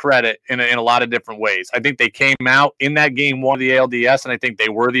lot of credit in a lot of different ways. I think they came out in that Game 1 of the ALDS, and I think they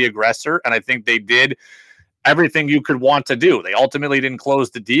were the aggressor, and I think they did everything you could want to do. They ultimately didn't close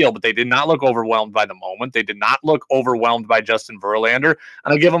the deal, but they did not look overwhelmed by the moment. They did not look overwhelmed by Justin Verlander,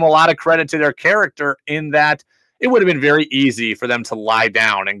 and I give them a lot of credit to their character in that it would have been very easy for them to lie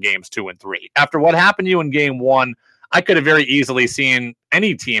down in games 2 and 3. After what happened to you in Game 1, I could have very easily seen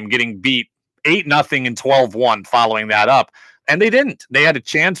any team getting beat 8-0 and 12-1 following that up. And they didn't. They had a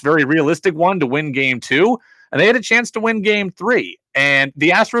chance, very realistic one, to win Game 2, and they had a chance to win Game 3. And the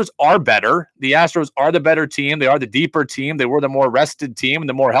Astros are better. The Astros are the better team. They are the deeper team. They were the more rested team and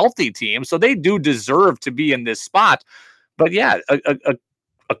the more healthy team. So they do deserve to be in this spot. But yeah,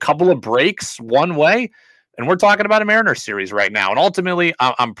 a couple of breaks one way. And we're talking about a Mariners series right now. And ultimately,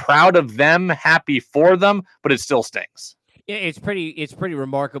 I'm proud of them, happy for them, but it still stings. It's pretty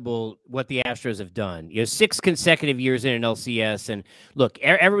remarkable what the Astros have done. 6 consecutive years in an LCS, and look,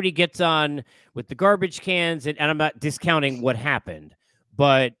 everybody gets on with the garbage cans, and I'm not discounting what happened,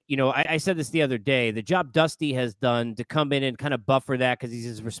 but I said this the other day. The job Dusty has done to come in and kind of buffer that, because he's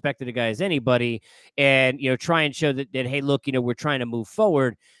as respected a guy as anybody, and try and show that hey, look, we're trying to move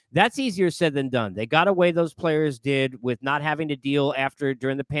forward. That's easier said than done. They got away, those players did, with not having to deal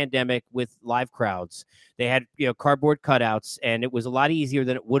during the pandemic with live crowds. They had, cardboard cutouts, and it was a lot easier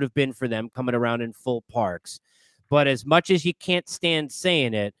than it would have been for them coming around in full parks. But as much as you can't stand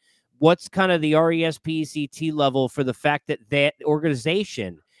saying it, what's kind of the RESPECT level for the fact that that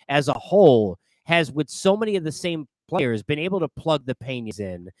organization as a whole has, with so many of the same players, been able to plug the Peñas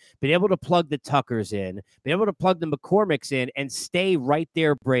in, been able to plug the Tuckers in, been able to plug the McCormicks in, and stay right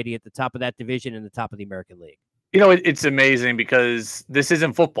there, Brady, at the top of that division and the top of the American League. It's amazing because this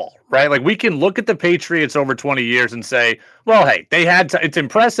isn't football, right? Like, we can look at the Patriots over 20 years and say, well, hey, it's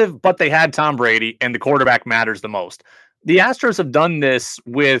impressive, but they had Tom Brady, and the quarterback matters the most. The Astros have done this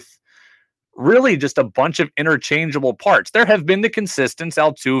with really just a bunch of interchangeable parts. There have been the consistents,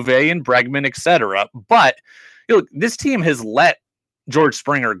 Altuve and Bregman, etc., but this team has let George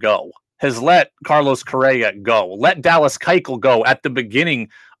Springer go, has let Carlos Correa go, let Dallas Keuchel go at the beginning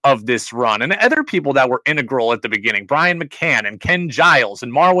of this run, and other people that were integral at the beginning, Brian McCann and Ken Giles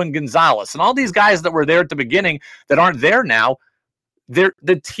and Marwin Gonzalez, and all these guys that were there at the beginning that aren't there now.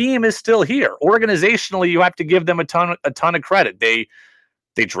 The team is still here. Organizationally, you have to give them a ton of credit. They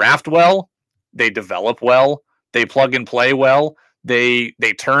draft well, they develop well, they plug and play well. They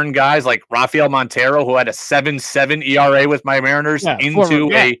turn guys like Rafael Montero, who had a 7.7 ERA with my Mariners, into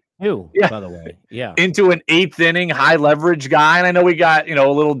by the way, into an 8th inning high leverage guy. And I know we got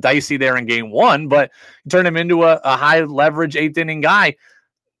a little dicey there in game 1, but turn him into a high leverage 8th inning guy.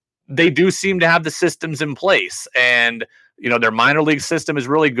 They do seem to have the systems in place, and their minor league system is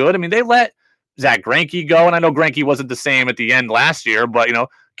really good. I mean, they let Zach Greinke go, and I know Greinke wasn't the same at the end last year, but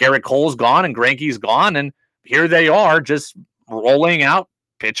Garrett Cole's gone and Greinke's gone, and here they are just rolling out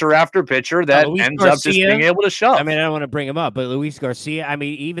pitcher after pitcher that ends up just being able to shove. I mean, I don't want to bring him up, but Luis Garcia, I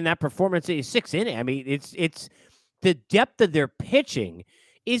mean, even that performance in 6th inning, I mean, it's the depth of their pitching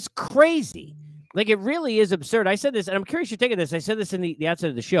is crazy. Like, it really is absurd. I said this, and I'm curious your take on this. I said this in the outset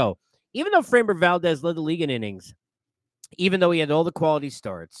of the show. Even though Framber Valdez led the league in innings, even though he had all the quality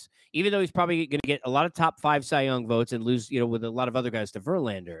starts, even though he's probably going to get a lot of top 5 Cy Young votes and lose, with a lot of other guys to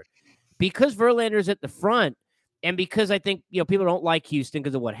Verlander, because Verlander's at the front, and because I think, people don't like Houston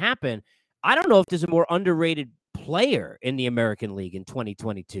because of what happened, I don't know if there's a more underrated player in the American League in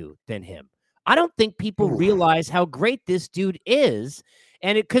 2022 than him. I don't think people realize how great this dude is.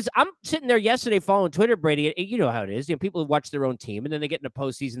 And because I'm sitting there yesterday following Twitter, Brady, and you know how it is. People watch their own team, and then they get in the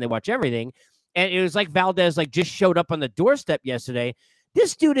postseason, they watch everything. And it was like Valdez just showed up on the doorstep yesterday.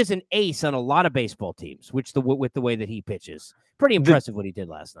 This dude is an ace on a lot of baseball teams, with the way that he pitches. Pretty impressive what he did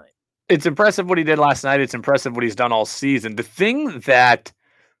last night. It's impressive what he did last night. It's impressive what he's done all season. The thing that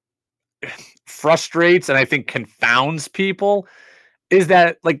frustrates and I think confounds people is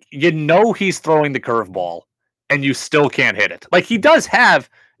that, he's throwing the curveball and you still can't hit it. He does have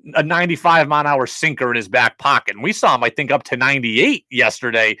a 95-mile-an-hour sinker in his back pocket. And we saw him, I think, up to 98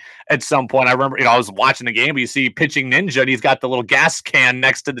 yesterday at some point. I remember, I was watching the game, but you see Pitching Ninja, and he's got the little gas can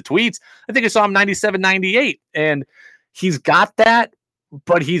next to the tweets. I think I saw him 97, 98. And he's got that.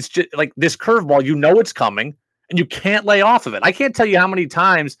 But he's just this curveball, it's coming, and you can't lay off of it. I can't tell you how many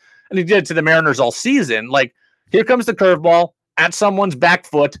times, and he did it to the Mariners all season. Here comes the curveball at someone's back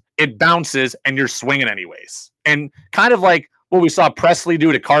foot, it bounces, and you're swinging anyways. And kind of like what we saw Presley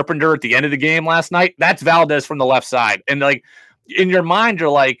do to Carpenter at the end of the game last night, that's Valdez from the left side. And in your mind, you're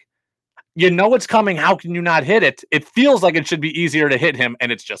like, it's coming. How can you not hit it? It feels like it should be easier to hit him,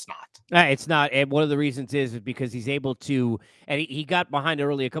 and it's just not. It's not. And one of the reasons is because he's able to, and he got behind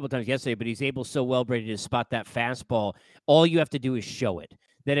early a couple of times yesterday, but he's able so well, Brady, to spot that fastball. All you have to do is show it.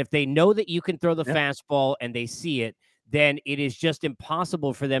 That if they know that you can throw the fastball and they see it, then it is just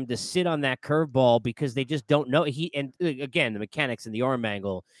impossible for them to sit on that curveball because they just don't know. And again, the mechanics and the arm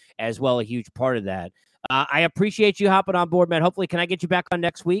angle as well, a huge part of that. I appreciate you hopping on board, man. Hopefully, can I get you back on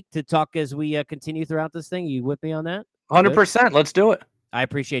next week to talk as we continue throughout this thing? Are you with me on that? 100%. Let's do it. I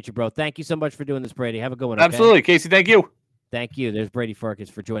appreciate you, bro. Thank you so much for doing this, Brady. Have a good one. Okay? Absolutely. Casey, thank you. Thank you. There's Brady Farkas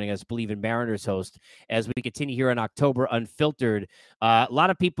for joining us, Believe in Mariners host, as we continue here in October Unfiltered. A lot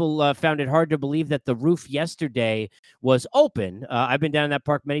of people found it hard to believe that the roof yesterday was open. I've been down in that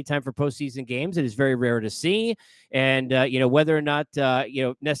park many times for postseason games. It is very rare to see. And, whether or not,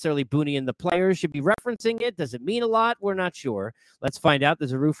 necessarily Booney and the players should be referencing it, does it mean a lot? We're not sure. Let's find out.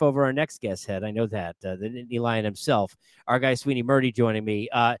 There's a roof over our next guest's head. I know that. The Nittany Lion himself, our guy Sweeny Murti joining me.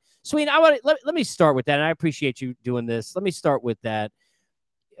 Sweeny, let me start with that, and I appreciate you doing this. Let me start with that.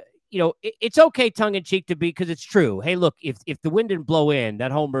 It's okay tongue-in-cheek to be, because it's true. Hey, look, if the wind didn't blow in,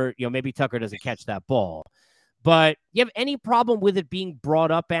 that homer, maybe Tucker doesn't catch that ball. But you have any problem with it being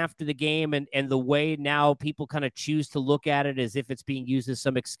brought up after the game and the way now people kind of choose to look at it as if it's being used as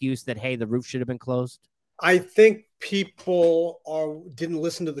some excuse that, hey, the roof should have been closed? I think people didn't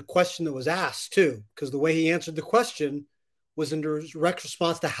listen to the question that was asked, too, because the way he answered the question was in direct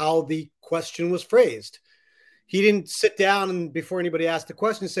response to how the question was phrased. He didn't sit down and before anybody asked the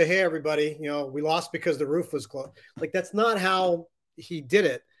question say, hey, everybody, we lost because the roof was closed. Like, that's not how he did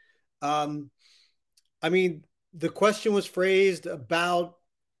it. The question was phrased about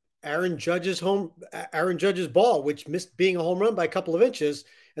Aaron Judge's ball, which missed being a home run by a couple of inches,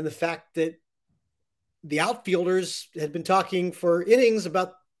 and the fact that the outfielders had been talking for innings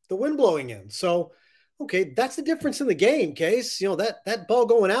about the wind blowing in. So, okay, that's the difference in the game, Case. That ball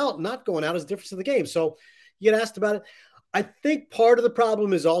going out, not going out is the difference in the game. So you get asked about it. I think part of the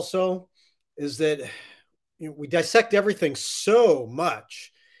problem is that we dissect everything so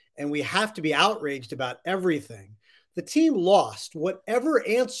much, and we have to be outraged about everything. The team lost. Whatever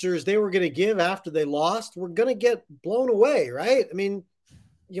answers they were going to give after they lost were going to get blown away, right? I mean,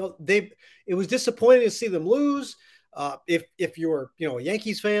 it was disappointing to see them lose. If you're, a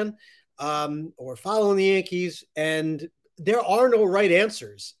Yankees fan, or following the Yankees, and there are no right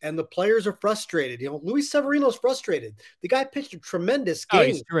answers, and the players are frustrated. Luis Severino's frustrated. The guy pitched a tremendous game. Oh,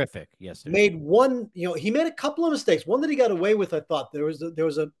 he's terrific. Yes, made one. He made a couple of mistakes. One that he got away with. I thought there was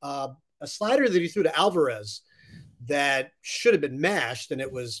a slider that he threw to Alvarez that should have been mashed, and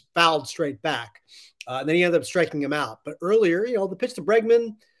it was fouled straight back. And then he ended up striking him out. But earlier, the pitch to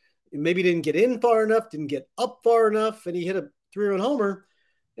Bregman maybe didn't get in far enough, didn't get up far enough, and he hit a 3-run homer.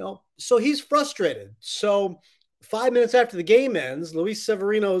 So he's frustrated. So 5 minutes after the game ends, Luis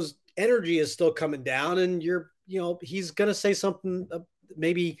Severino's energy is still coming down, and he's going to say something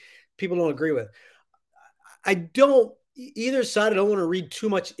maybe people don't agree with. Either side, I don't want to read too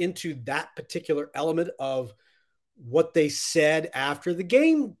much into that particular element of what they said after the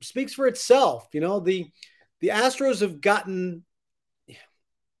game. Speaks for itself. The Astros have gotten,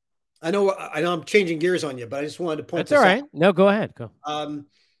 I know I'm changing gears on you, but I just wanted to point this out. That's all right. No, go ahead. Go.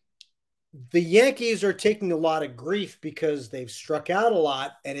 The Yankees are taking a lot of grief because they've struck out a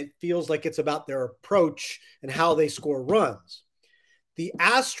lot, and it feels like it's about their approach and how they score runs. The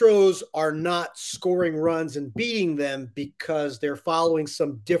Astros are not scoring runs and beating them because they're following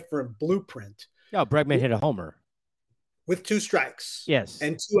some different blueprint. No, Bregman hit a homer with 2 strikes. Yes.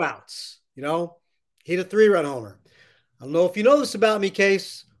 And 2 outs. He hit a 3-run homer. I don't know if you know this about me,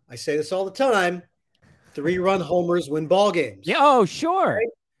 Case. I say this all the time. 3-run homers win ball games. Yeah. Oh, sure. Right?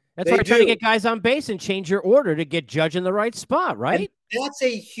 That's why I'm trying to get guys on base and change your order to get Judge in the right spot, right? And that's a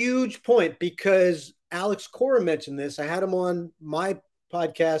huge point, because Alex Cora mentioned this. I had him on my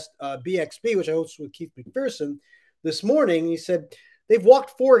podcast, BXB, which I host with Keith McPherson this morning. He said they've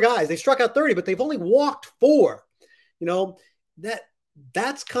walked 4 guys. They struck out 30, but they've only walked 4.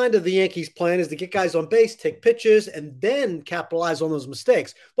 That's kind of the Yankees' plan, is to get guys on base, take pitches, and then capitalize on those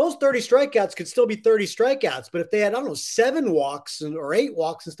mistakes. Those 30 strikeouts could still be 30 strikeouts, but if they had, 7 walks or 8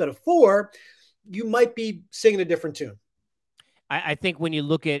 walks instead of 4, you might be singing a different tune. I think when you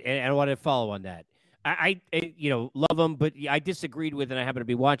look at, and I want to follow on that, I love him, but I disagreed with, and I happen to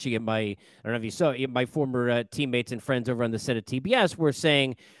be watching it. I don't know if you saw it, my former teammates and friends over on the set of TBS were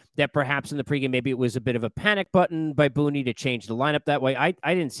saying that perhaps in the pregame, maybe it was a bit of a panic button by Booney to change the lineup that way. I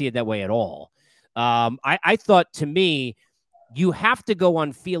didn't see it that way at all. I thought, to me, you have to go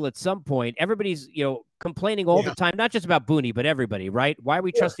on feel at some point. Everybody's, complaining all the time, not just about Booney, but everybody, right? Why are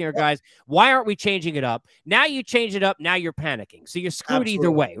we trusting our guys? Why aren't we changing it up? Now you change it up. Now you're panicking. So you're screwed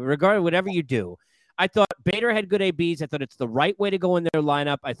either way, regardless of whatever you do. I thought Bader had good ABs. I thought it's the right way to go in their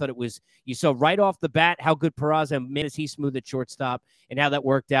lineup. I thought it was, you saw right off the bat how good Peraza, and man, is he smooth at shortstop, and how that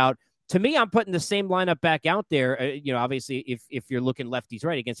worked out. To me, I'm putting the same lineup back out there. Obviously, if you're looking lefties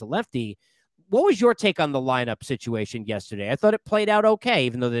right against a lefty, what was your take on the lineup situation yesterday? I thought it played out okay,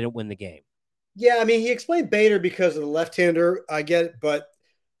 even though they didn't win the game. Yeah, he explained Bader because of the left-hander. I get it, but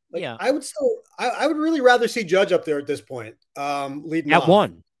I would really rather see Judge up there at this point, leading at off.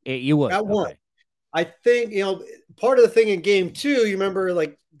 one. You would at one. I think, part of the thing in game 2, you remember,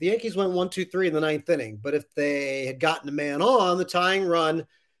 like, the Yankees went 1-2-3 in the 9th inning, but if they had gotten a man on, the tying run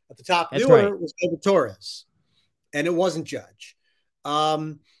at the top of the order was Gleyber Torres, and it wasn't Judge.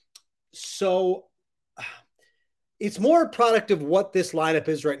 So it's more a product of what this lineup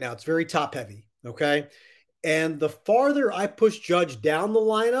is right now. It's very top heavy. Okay. And the farther I push Judge down the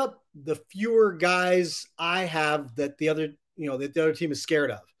lineup, the fewer guys I have that the other team is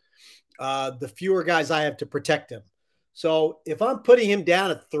scared of. The fewer guys I have to protect him. So if I'm putting him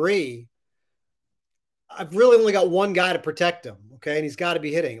down at 3, I've really only got one guy to protect him. Okay. And he's got to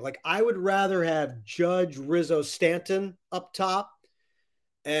be hitting. Like, I would rather have Judge, Rizzo, Stanton up top.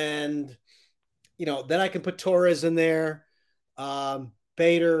 And, then I can put Torres in there,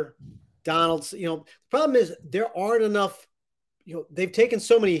 Bader, Donaldson. The problem is there aren't enough, they've taken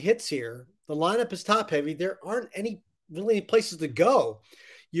so many hits here. The lineup is top heavy. There aren't really any places to go.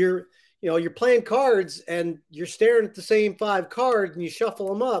 You're playing cards and you're staring at the same 5 cards and you shuffle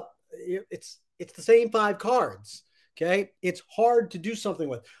them up. It's the same 5 cards. Okay. It's hard to do something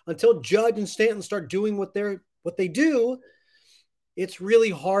with until Judge and Stanton start doing what they do. It's really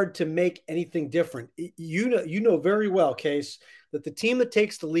hard to make anything different. You know very well, Case, that the team that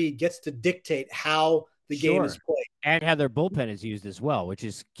takes the lead gets to dictate how the game is played. And how their bullpen is used as well, which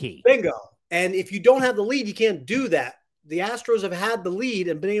is key. Bingo. And if you don't have the lead, you can't do that. The Astros have had the lead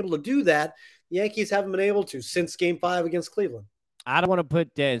and been able to do that. The Yankees haven't been able to since Game 5 against Cleveland. I don't want to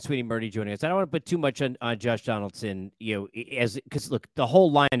put Sweeny Murti joining us. I don't want to put too much on Josh Donaldson, because look, the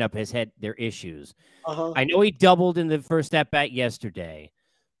whole lineup has had their issues. I know he doubled in the first at bat yesterday,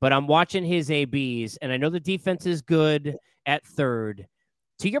 but I'm watching his ABs, and I know the defense is good at third.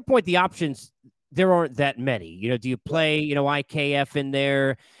 To your point, the options, there aren't that many. Do you play IKF in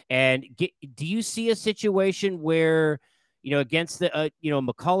there, and do you see a situation where against the,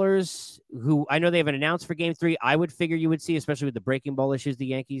 McCullers, who I know they haven't announced for Game 3, I would figure you would see, especially with the breaking ball issues the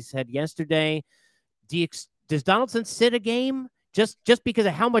Yankees had yesterday. Does Donaldson sit a game just because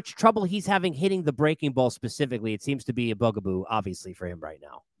of how much trouble he's having hitting the breaking ball specifically? It seems to be a bugaboo, obviously, for him right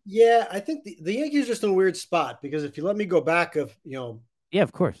now. Yeah, I think the Yankees are just in a weird spot because if you let me go back of, yeah,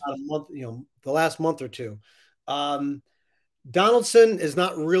 of course, about a month, the last month or two, Donaldson has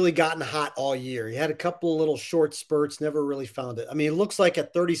not really gotten hot all year. He had a couple of little short spurts, never really found it. I mean, it looks like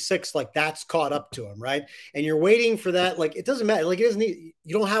at 36, like that's caught up to him, right? And you're waiting for that. Like, it doesn't matter. Like, you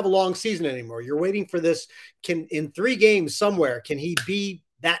don't have a long season anymore. You're waiting for this. In 3 games somewhere, can he be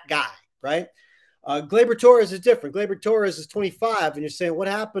that guy, right? Gleyber Torres is different. Gleyber Torres is 25, and you're saying, what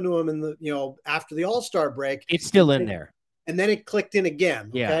happened to him in the, after the All-Star break? It's still in there. And then it clicked in again.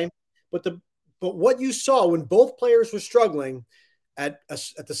 Okay. Yeah. But what you saw when both players were struggling at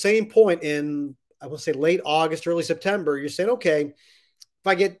the same point in, I will say, late August, early September, you're saying, okay, if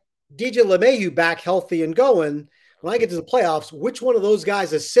I get DJ LeMahieu back healthy and going, when I get to the playoffs, which one of those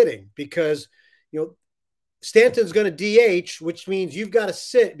guys is sitting? Because, Stanton's going to DH, which means you've got to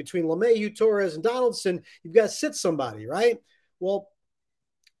sit between LeMahieu, Torres, and Donaldson. You've got to sit somebody, right? Well,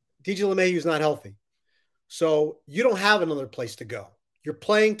 DJ LeMahieu is not healthy. So you don't have another place to go. You're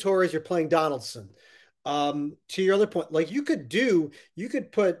playing Torres, you're playing Donaldson. To your other point, like you could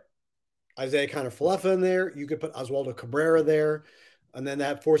put Isaiah Kiner-Falefa in there. You could put Oswaldo Cabrera there. And then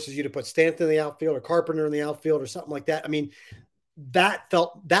that forces you to put Stanton in the outfield or Carpenter in the outfield or something like that. I mean,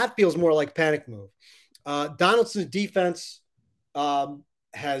 that feels more like panic move. Donaldson's defense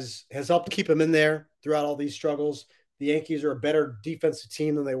has helped keep him in there throughout all these struggles. The Yankees are a better defensive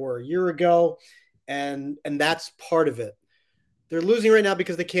team than they were a year ago. And that's part of it. They're losing right now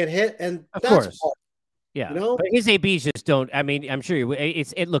because they can't hit, and of that's course. Hard, yeah. But his ABs just don't. I mean, I'm sure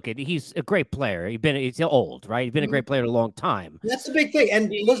he's a great player. He's old, right? He's been a great player a long time. That's the big thing.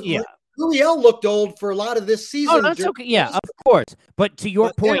 And Gurriel looked old for a lot of this season. Oh, that's okay. Yeah, of course. But to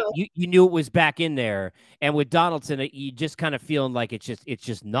your point, you knew it was back in there, and with Donaldson, you just kind of feeling like it's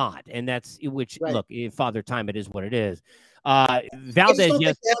just not, and that's which. Right. Look, in Father Time, it is what it is. Valdez, they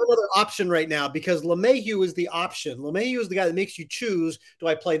have another option right now because LeMahieu is the option. LeMahieu is the guy that makes you choose: do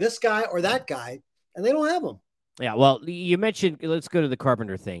I play this guy or that guy? And they don't have him. Yeah, well, you mentioned, let's go to the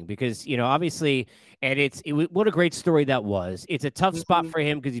Carpenter thing because, obviously, and what a great story that was. It's a tough spot for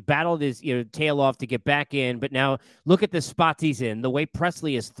him because he battled his, tail off to get back in. But now look at the spots he's in, the way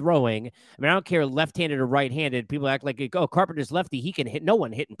Presley is throwing. I mean, I don't care left-handed or right-handed. People act like, oh, Carpenter's lefty. He can hit. No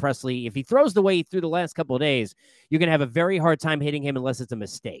one hitting Presley. If he throws the way he threw the last couple of days, you're going to have a very hard time hitting him unless it's a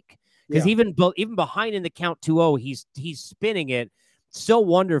mistake. Because even behind in the count 2-0, he's spinning it so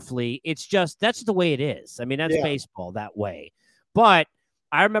wonderfully. It's just, that's the way it is. I mean, that's baseball that way. But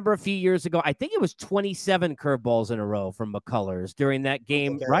I remember a few years ago, I think it was 27 curveballs in a row from McCullers during that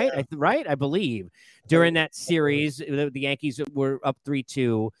game, Okay, right? yeah. Right, I believe. During that series, the Yankees were up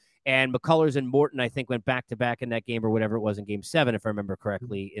 3-2, and McCullers and Morton, I think, went back-to-back in that game or whatever it was in Game 7, if I remember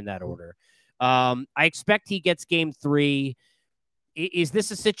correctly, in that order. I expect he gets Game 3. Is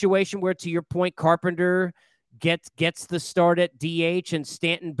this a situation where, to your point, Carpenter gets the start at DH and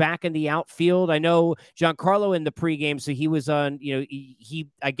Stanton back in the outfield? I know Giancarlo in the pregame, so he was on, he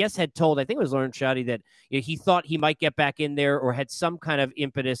I guess had told, I think it was Lauren Shoddy, that he thought he might get back in there or had some kind of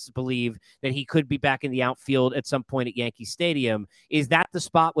impetus to believe that he could be back in the outfield at some point at Yankee Stadium. Is that the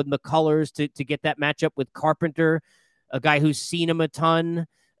spot with McCullers to get that matchup with Carpenter, a guy who's seen him a ton?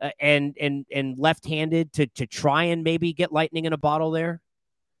 And left-handed to try and maybe get lightning in a bottle there?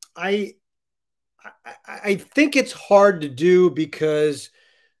 I think it's hard to do because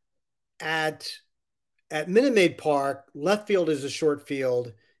at Minute Maid Park, left field is a short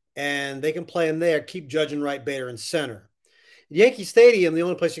field, and they can play him there, keep Judge and Wright, Bader in center. Yankee Stadium, the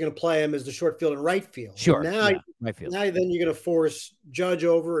only place you're going to play him is the short field and right field. Sure. Right field. Now then you're going to force Judge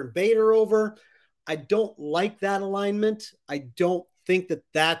over and Bader over. I don't like that alignment. I don't think that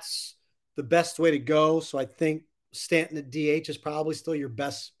that's the best way to go. So I think Stanton at DH is probably still your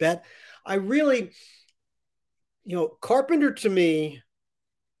best bet. I really, Carpenter to me,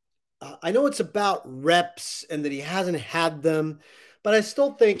 I know it's about reps and that he hasn't had them, but I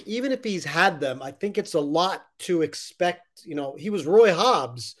still think even if he's had them, I think it's a lot to expect. He was Roy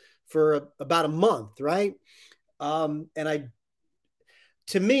Hobbs for about a month, right?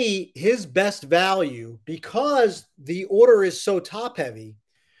 To me, his best value, because the order is so top heavy,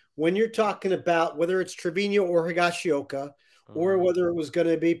 when you're talking about whether it's Trevino or Higashioka, or whether it was going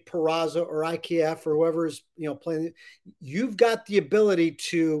to be Peraza or IKF or whoever's playing, you've got the ability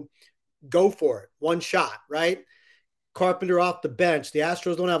to go for it, one shot, right? Carpenter off the bench. The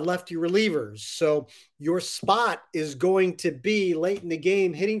Astros don't have lefty relievers, so your spot is going to be late in the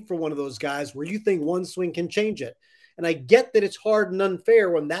game hitting for one of those guys where you think one swing can change it. And I get that it's hard and unfair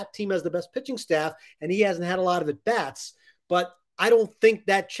when that team has the best pitching staff and he hasn't had a lot of at-bats, but I don't think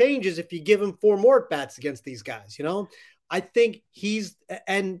that changes if you give him 4 more at-bats against these guys. I think he's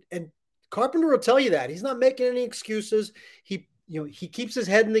and Carpenter will tell you that he's not making any excuses. He keeps his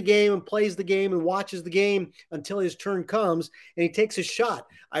head in the game and plays the game and watches the game until his turn comes and he takes his shot.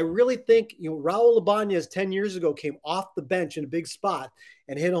 I really think, Raul Ibanez 10 years ago came off the bench in a big spot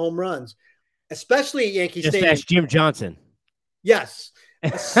and hit home runs, especially at Yankee Stadium. Just ask Jim Johnson. Yes,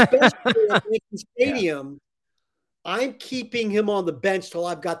 especially at Yankee Stadium. I'm keeping him on the bench till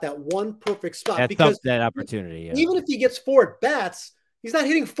I've got that one perfect spot. Because that opportunity. Yeah. Even if he gets 4 at bats, he's not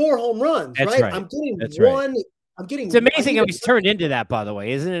hitting 4 home runs, That's right? right? I'm getting That's one. Right. I'm getting. It's amazing how he's turned into that, by the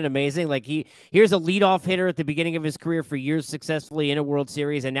way. Isn't it amazing? Like here's a leadoff hitter at the beginning of his career for years successfully in a World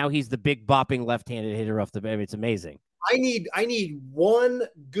Series, and now he's the big bopping left-handed hitter off the bench. It's amazing. I need one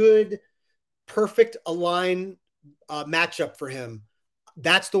good, perfect align matchup for him.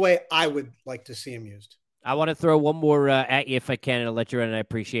 That's the way I would like to see him used. I want to throw one more at you if I can, and I'll let you run, and I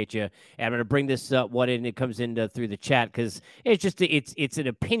appreciate you. And I'm going to bring this one in. It comes in through the chat because it's an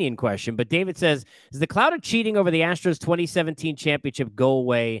opinion question. But David says, does the cloud of cheating over the Astros 2017 championship go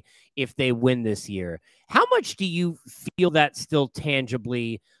away if they win this year? How much do you feel that still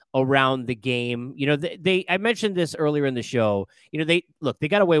tangibly around the game? I mentioned this earlier in the show. They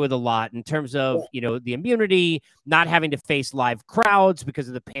got away with a lot in terms of, the immunity, not having to face live crowds because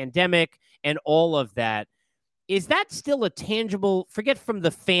of the pandemic and all of that. Is that still a tangible, forget from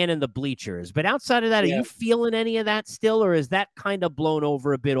the fan and the bleachers, but outside of that, Are you feeling any of that still, or is that kind of blown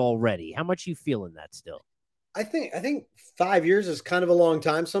over a bit already? How much are you feeling that still? I think 5 years is kind of a long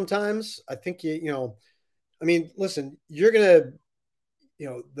time sometimes. I think, listen, you're going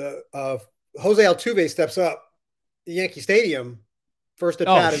to, the Jose Altuve steps up the Yankee Stadium first at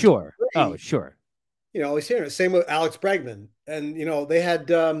bat. Sure. Sure. He's here. Same with Alex Bregman. And, they had,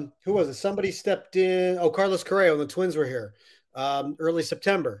 who was it? Somebody stepped in. Oh, Carlos Correa when the Twins were here early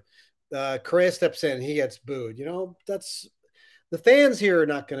September. Correa steps in. He gets booed. That's the fans here are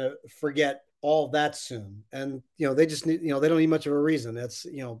not going to forget all that soon. And, they just need, they don't need much of a reason. That's,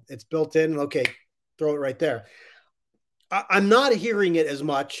 it's built in. Okay, throw it right there. I'm not hearing it as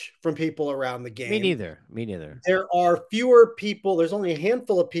much from people around the game. Me neither. There are fewer people. There's only a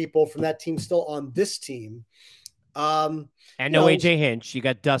handful of people from that team still on this team. And no AJ Hinch. You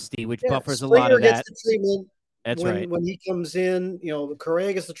got Dusty, which buffers Springer a lot of that. Gets the treatment. That's right. When he comes in,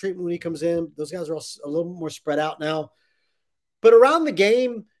 Correa gets the treatment when he comes in. Those guys are all a little more spread out now. But around the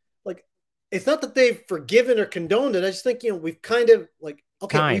game, it's not that they've forgiven or condoned it. I just think, we've kind of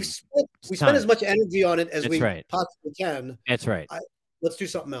we spent as much energy on it as we possibly can. That's right. let's do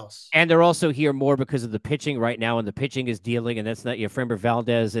something else. And they're also here more because of the pitching right now, and the pitching is dealing, and that's not your Framber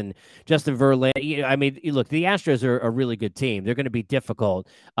Valdez and Justin Verlander. I mean, look, the Astros are a really good team. They're going to be difficult.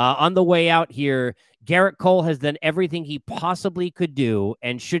 On the way out here, Garrett Cole has done everything he possibly could do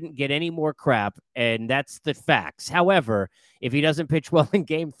and shouldn't get any more crap, and that's the facts. However, if he doesn't pitch well in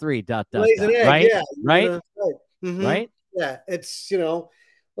Game 3, right? Yeah, right? Mm-hmm. Right? Yeah, it's,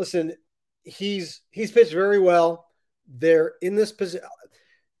 listen, he's pitched very well. They're in this position.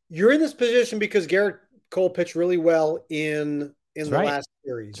 You're in this position because Garrett Cole pitched really well in last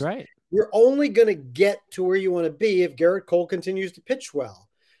series. That's right. You're only going to get to where you want to be if Garrett Cole continues to pitch well.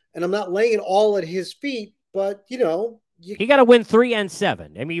 And I'm not laying it all at his feet, but, he got to win 3 and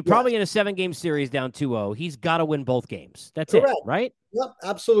 7. I mean, you're probably in a 7-game series down 2-0. He's got to win both games. That's correct. It, right? Yep,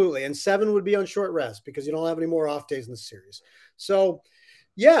 absolutely. And 7 would be on short rest because you don't have any more off days in the series. So,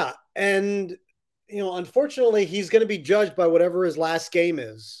 yeah. And, unfortunately, he's going to be judged by whatever his last game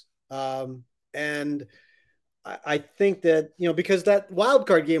is. And I think that, because that wild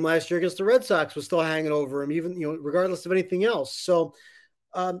card game last year against the Red Sox was still hanging over him, even, regardless of anything else. So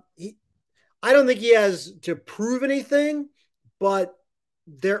I don't think he has to prove anything, but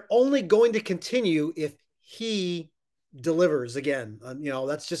they're only going to continue if he delivers again.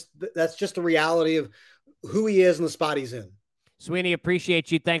 That's just the reality of who he is and the spot he's in. Sweeny,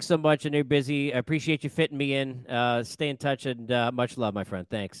 appreciate you. Thanks so much. And you're busy. I appreciate you fitting me in. Stay in touch, and much love, my friend.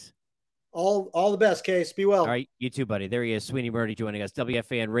 Thanks. All the best, Case. Be well. All right, you too, buddy. There he is, Sweeny Murti, joining us,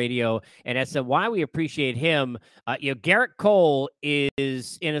 WFAN Radio and SNY. We appreciate him. Garrett Cole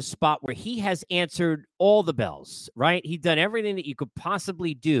is in a spot where he has answered all the bells, right? He's done everything that you could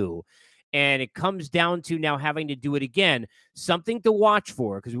possibly do. And it comes down to now having to do it again. Something to watch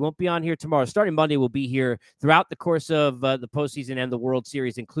for, because we won't be on here tomorrow. Starting Monday, we'll be here throughout the course of the postseason and the World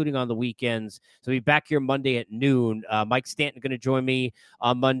Series, including on the weekends. So we'll be back here Monday at noon. Mike Stanton going to join me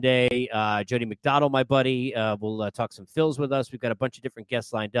on Monday. Jody McDonald, my buddy, will talk some Phils with us. We've got a bunch of different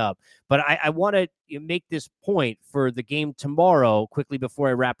guests lined up. But I want to make this point for the game tomorrow, quickly before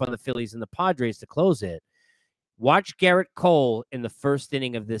I wrap on the Phillies and the Padres to close it. Watch Garrett Cole in the first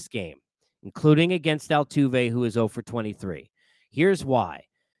inning of this game, including against Altuve, who is 0 for 23. Here's why.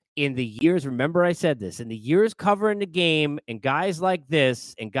 In the years, remember I said this, in the years covering the game, and guys like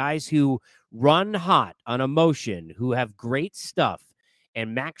this, and guys who run hot on emotion, who have great stuff,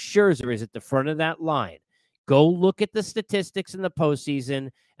 and Max Scherzer is at the front of that line. Go look at the statistics in the postseason,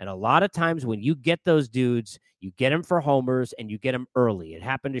 and a lot of times when you get those dudes, you get them for homers, and you get them early. It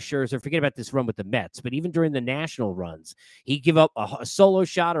happened to Scherzer. Forget about this run with the Mets, but even during the national runs, he give up a solo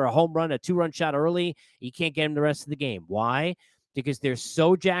shot or a home run, a 2-run shot early. You can't get him the rest of the game. Why? Because they're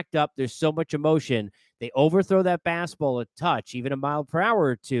so jacked up. There's so much emotion. They overthrow that fastball a touch, even a mile per hour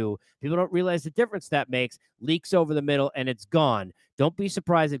or two. People don't realize the difference that makes. Leaks over the middle, and it's gone. Don't be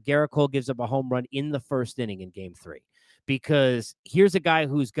surprised if Garrett Cole gives up a home run in the first inning in Game 3. Because here's a guy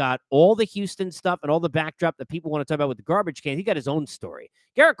who's got all the Houston stuff and all the backdrop that people want to talk about with the garbage can. He got his own story.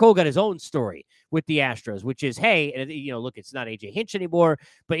 Garrett Cole got his own story with the Astros, which is, hey, and look, it's not AJ Hinch anymore,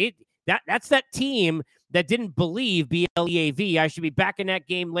 but that's that team that didn't believe, BLEAV, I should be back in that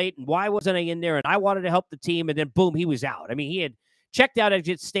game late, and why wasn't I in there? And I wanted to help the team, and then boom, he was out. I mean, he had checked out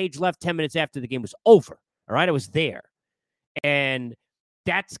at stage left 10 minutes after the game was over. All right, I was there. And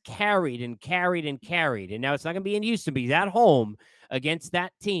that's carried and carried and carried. And now it's not going to be in Houston, but he's at home against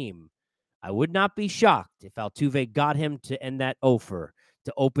that team. I would not be shocked if Altuve got him to end that offer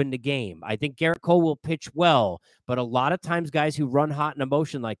to open the game. I think Garrett Cole will pitch well, but a lot of times guys who run hot in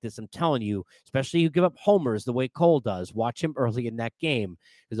emotion like this, I'm telling you, especially who give up homers the way Cole does, watch him early in that game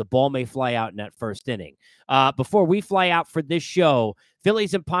because a ball may fly out in that first inning. Before we fly out for this show,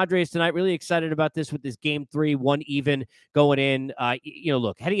 Phillies and Padres tonight, really excited about this with this Game 3, 1 even going in.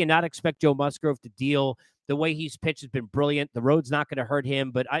 Look, how do you not expect Joe Musgrove to deal? The way he's pitched has been brilliant. The road's not going to hurt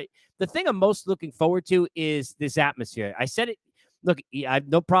him, but the thing I'm most looking forward to is this atmosphere. I said it. Look, I have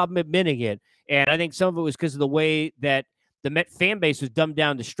no problem admitting it, and I think some of it was because of the way that the Met fan base was dumbed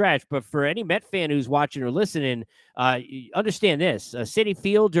down to stretch. But for any Met fan who's watching or listening, understand this. Citi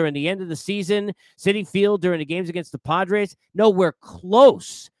Field during the end of the season, Citi Field during the games against the Padres, nowhere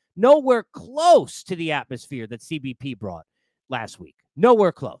close to the atmosphere that CBP brought last week.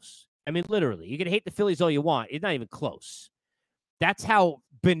 Nowhere close. I mean, literally, you can hate the Phillies all you want. It's not even close. That's how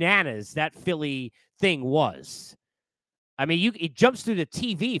bananas that Philly thing was. I mean, it jumps through the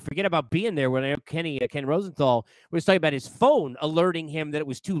TV. Forget about being there when Ken Rosenthal was talking about his phone alerting him that it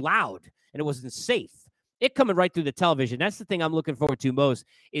was too loud and it wasn't safe. It coming right through the television. That's the thing I'm looking forward to most,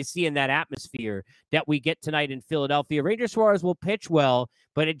 is seeing that atmosphere that we get tonight in Philadelphia. Ranger Suarez will pitch well,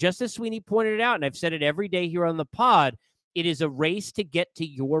 but just as Sweeny pointed it out, and I've said it every day here on the pod, It is a race to get to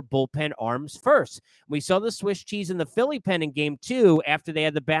your bullpen arms first. We saw the Swiss cheese in the Philly pen in game 2 after they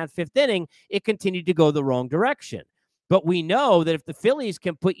had the bad 5th inning. It continued to go the wrong direction. But we know that if the Phillies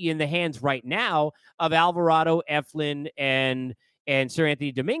can put you in the hands right now of Alvarado, Eflin, and Sir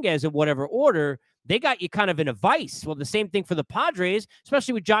Anthony Dominguez in whatever order, they got you kind of in a vice. Well, the same thing for the Padres,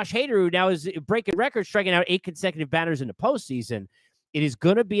 especially with Josh Hader, who now is breaking records, striking out 8 consecutive batters in the postseason. It is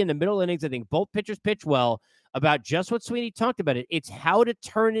going to be in the middle innings. I think both pitchers pitch well. About just what Sweeny talked about it. It's how to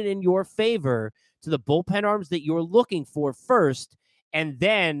turn it in your favor to the bullpen arms that you're looking for first, and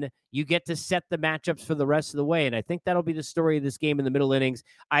then you get to set the matchups for the rest of the way. And I think that'll be the story of this game in the middle innings.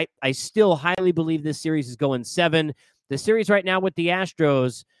 I still highly believe this series is going 7. The series right now with the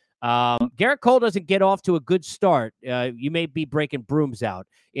Astros, Garrett Cole doesn't get off to a good start. You may be breaking brooms out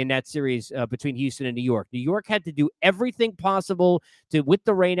in that series between Houston and New York. New York had to do everything possible with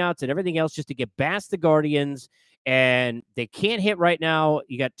the rainouts and everything else just to get past the Guardians, and they can't hit right now.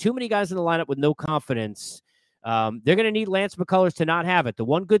 You got too many guys in the lineup with no confidence. They're going to need Lance McCullers to not have it. The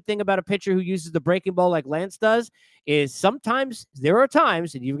one good thing about a pitcher who uses the breaking ball like Lance does is sometimes there are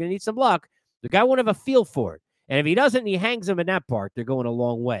times, and you're going to need some luck, the guy won't have a feel for it. And if he doesn't and he hangs them in that part, they're going a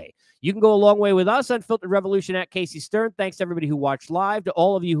long way. You can go a long way with us, Unfiltered Revolution at Casey Stern. Thanks to everybody who watched live, to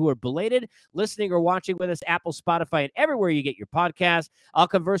all of you who are belated, listening or watching with us, Apple, Spotify, and everywhere you get your podcast. I'll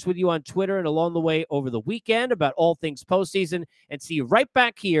converse with you on Twitter and along the way over the weekend about all things postseason, and see you right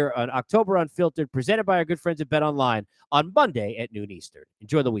back here on October Unfiltered, presented by our good friends at BetOnline on Monday at noon Eastern.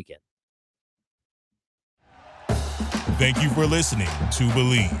 Enjoy the weekend. Thank you for listening to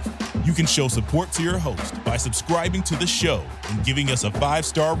Believe. You can show support to your host by subscribing to the show and giving us a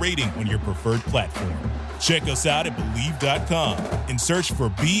 5-star rating on your preferred platform. Check us out at Believe.com and search for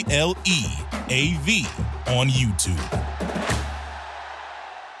BLEAV on YouTube.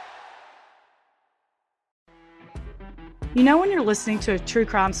 You know when you're listening to a true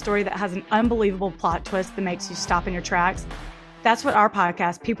crime story that has an unbelievable plot twist that makes you stop in your tracks? That's what our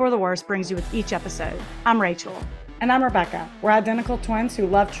podcast, People Are the Worst, brings you with each episode. I'm Rachel. And I'm Rebecca. We're identical twins who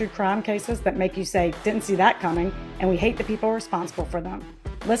love true crime cases that make you say, didn't see that coming, and we hate the people responsible for them.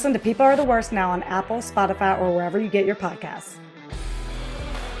 Listen to People Are the Worst now on Apple, Spotify, or wherever you get your podcasts.